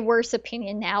may be a worse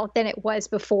opinion now than it was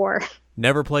before.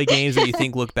 Never play games that you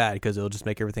think look bad because it'll just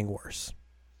make everything worse.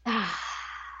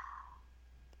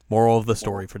 Moral of the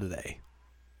story for today.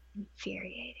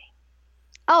 Infuriating.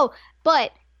 Oh,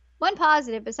 but one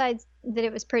positive besides that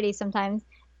it was pretty sometimes.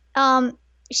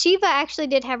 Shiva actually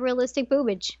did have realistic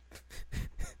boobage.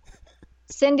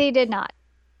 Cindy did not.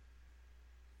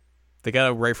 They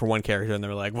got it right for one character and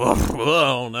they're like, well,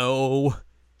 oh no.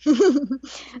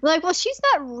 Like, well, she's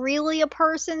not really a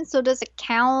person, so does it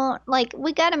count? Like,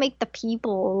 we gotta make the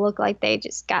people look like they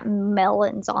just got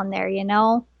melons on there, you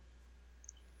know?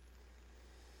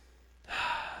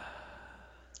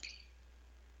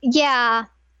 Yeah.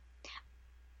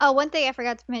 Oh, one thing I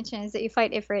forgot to mention is that you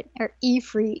fight Ifrit, or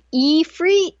Ifrit.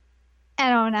 Ifrit?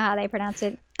 I don't know how they pronounce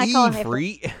it. I call him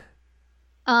Ifrit.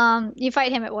 You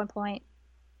fight him at one point.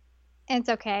 And it's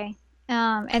okay.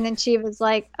 And then she was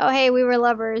like, oh, hey, we were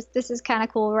lovers. This is kind of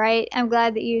cool, right? I'm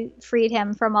glad that you freed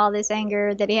him from all this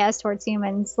anger that he has towards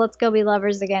humans. Let's go be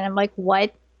lovers again. I'm like,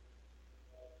 what?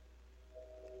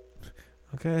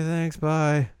 Okay, thanks,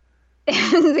 bye.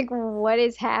 Like, what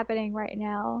is happening right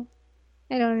now?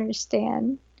 I don't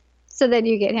understand. So then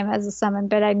you get him as a summon,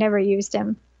 but I never used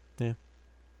him. Yeah.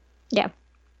 Yeah.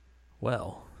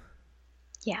 Well.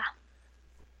 Yeah.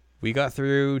 We got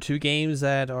through 2 games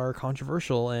that are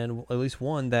controversial, and at least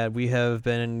one that we have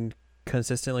been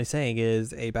consistently saying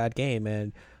is a bad game,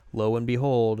 and lo and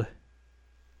behold,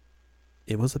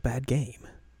 it was a bad game.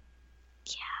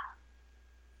 Yeah.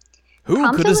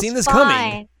 Who could have seen this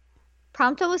coming?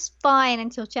 Prompto was fine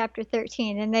until chapter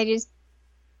 13, and they just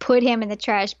put him in the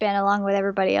trash bin along with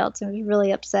everybody else. It was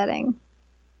really upsetting.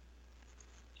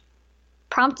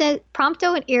 Prompto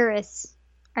and Iris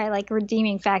are like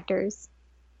redeeming factors.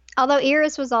 Although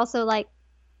Iris was also like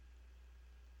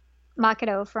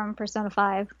Makoto from Persona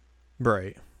 5.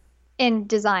 Right. In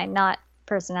design, not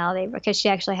personality, because she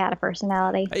actually had a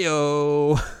personality.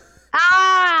 Heyo.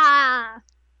 Ah!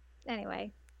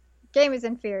 Anyway, game is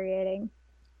infuriating.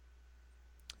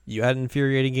 You had an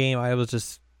infuriating game. I was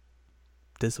just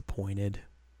disappointed.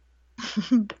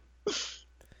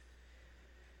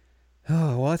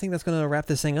 Oh, well, I think that's going to wrap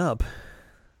this thing up.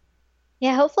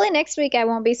 Yeah, hopefully next week I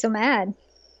won't be so mad.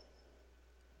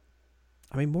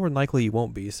 I mean, more than likely you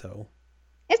won't be, so.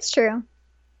 It's true.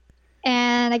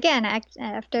 And again,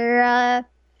 after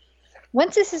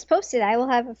once this is posted, I will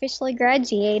have officially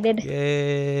graduated.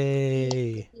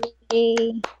 Yay!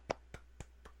 Yay.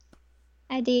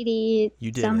 I did it.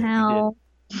 You did somehow.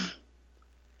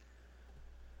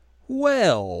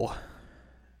 Well,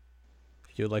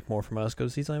 if you'd like more from us, go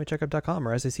to cslammycheckup.com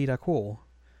or sac.cool,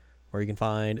 where you can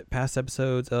find past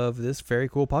episodes of this very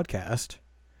cool podcast.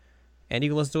 And you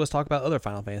can listen to us talk about other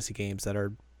Final Fantasy games that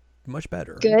are much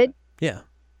better. Good. Yeah.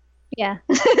 Yeah.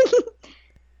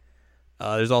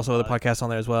 There's also other podcasts on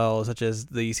there as well, such as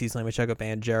the C Slammy Checkup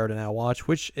and Jared and Now Watch,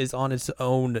 which is on its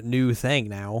own new thing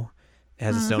now. It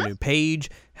has its own new page,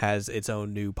 has its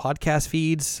own new podcast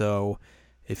feeds. So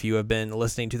if you have been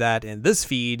listening to that in this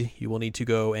feed, you will need to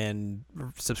go and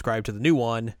subscribe to the new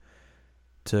one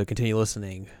to continue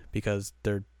listening because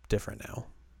they're different now.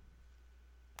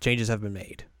 Changes have been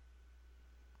made.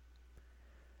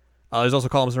 There's also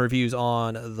columns and reviews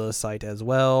on the site as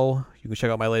well. You can check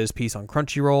out my latest piece on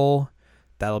Crunchyroll.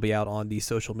 That'll be out on the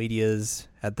social medias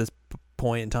at this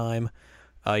point in time.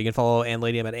 You can follow Ann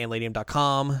Ladium at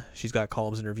annladium.com. She's got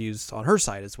columns and reviews on her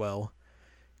site as well.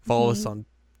 Follow us on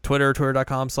Twitter,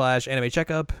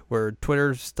 twitter.com/animecheckup, where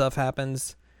Twitter stuff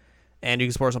happens. And you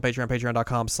can support us on Patreon,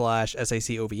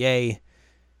 patreon.com/SACOVA,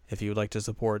 if you would like to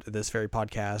support this very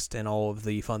podcast and all of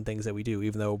the fun things that we do,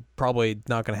 even though probably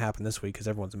not going to happen this week because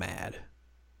everyone's mad.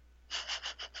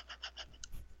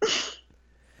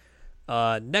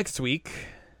 Next week,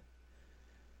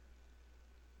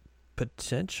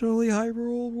 potentially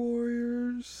Hyrule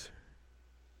Warriors.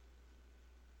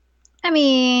 I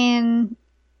mean,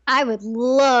 I would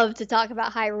love to talk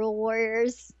about Hyrule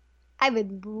Warriors. I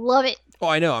would love it. Oh,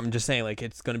 I know. I'm just saying, like,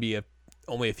 it's going to be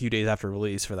only a few days after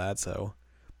release for that, so.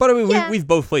 But, I mean, we've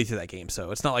both played through that game,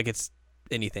 so it's not like it's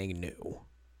anything new.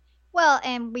 Well,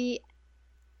 and we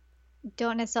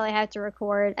don't necessarily have to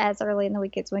record as early in the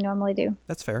week as we normally do.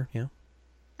 That's fair, yeah.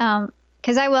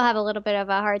 Because I will have a little bit of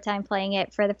a hard time playing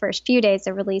it for the first few days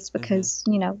of release because,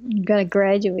 you gotta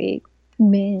graduate.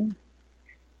 Man.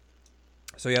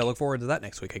 So, yeah, look forward to that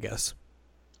next week, I guess.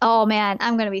 Oh, man,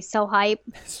 I'm gonna be so hyped.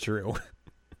 It's true.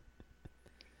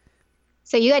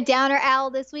 So you got Downer Owl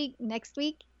this week. Next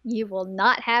week, you will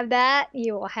not have that.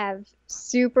 You will have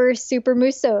Super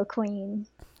Musou Queen.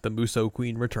 The Musou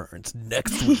Queen returns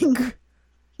next week.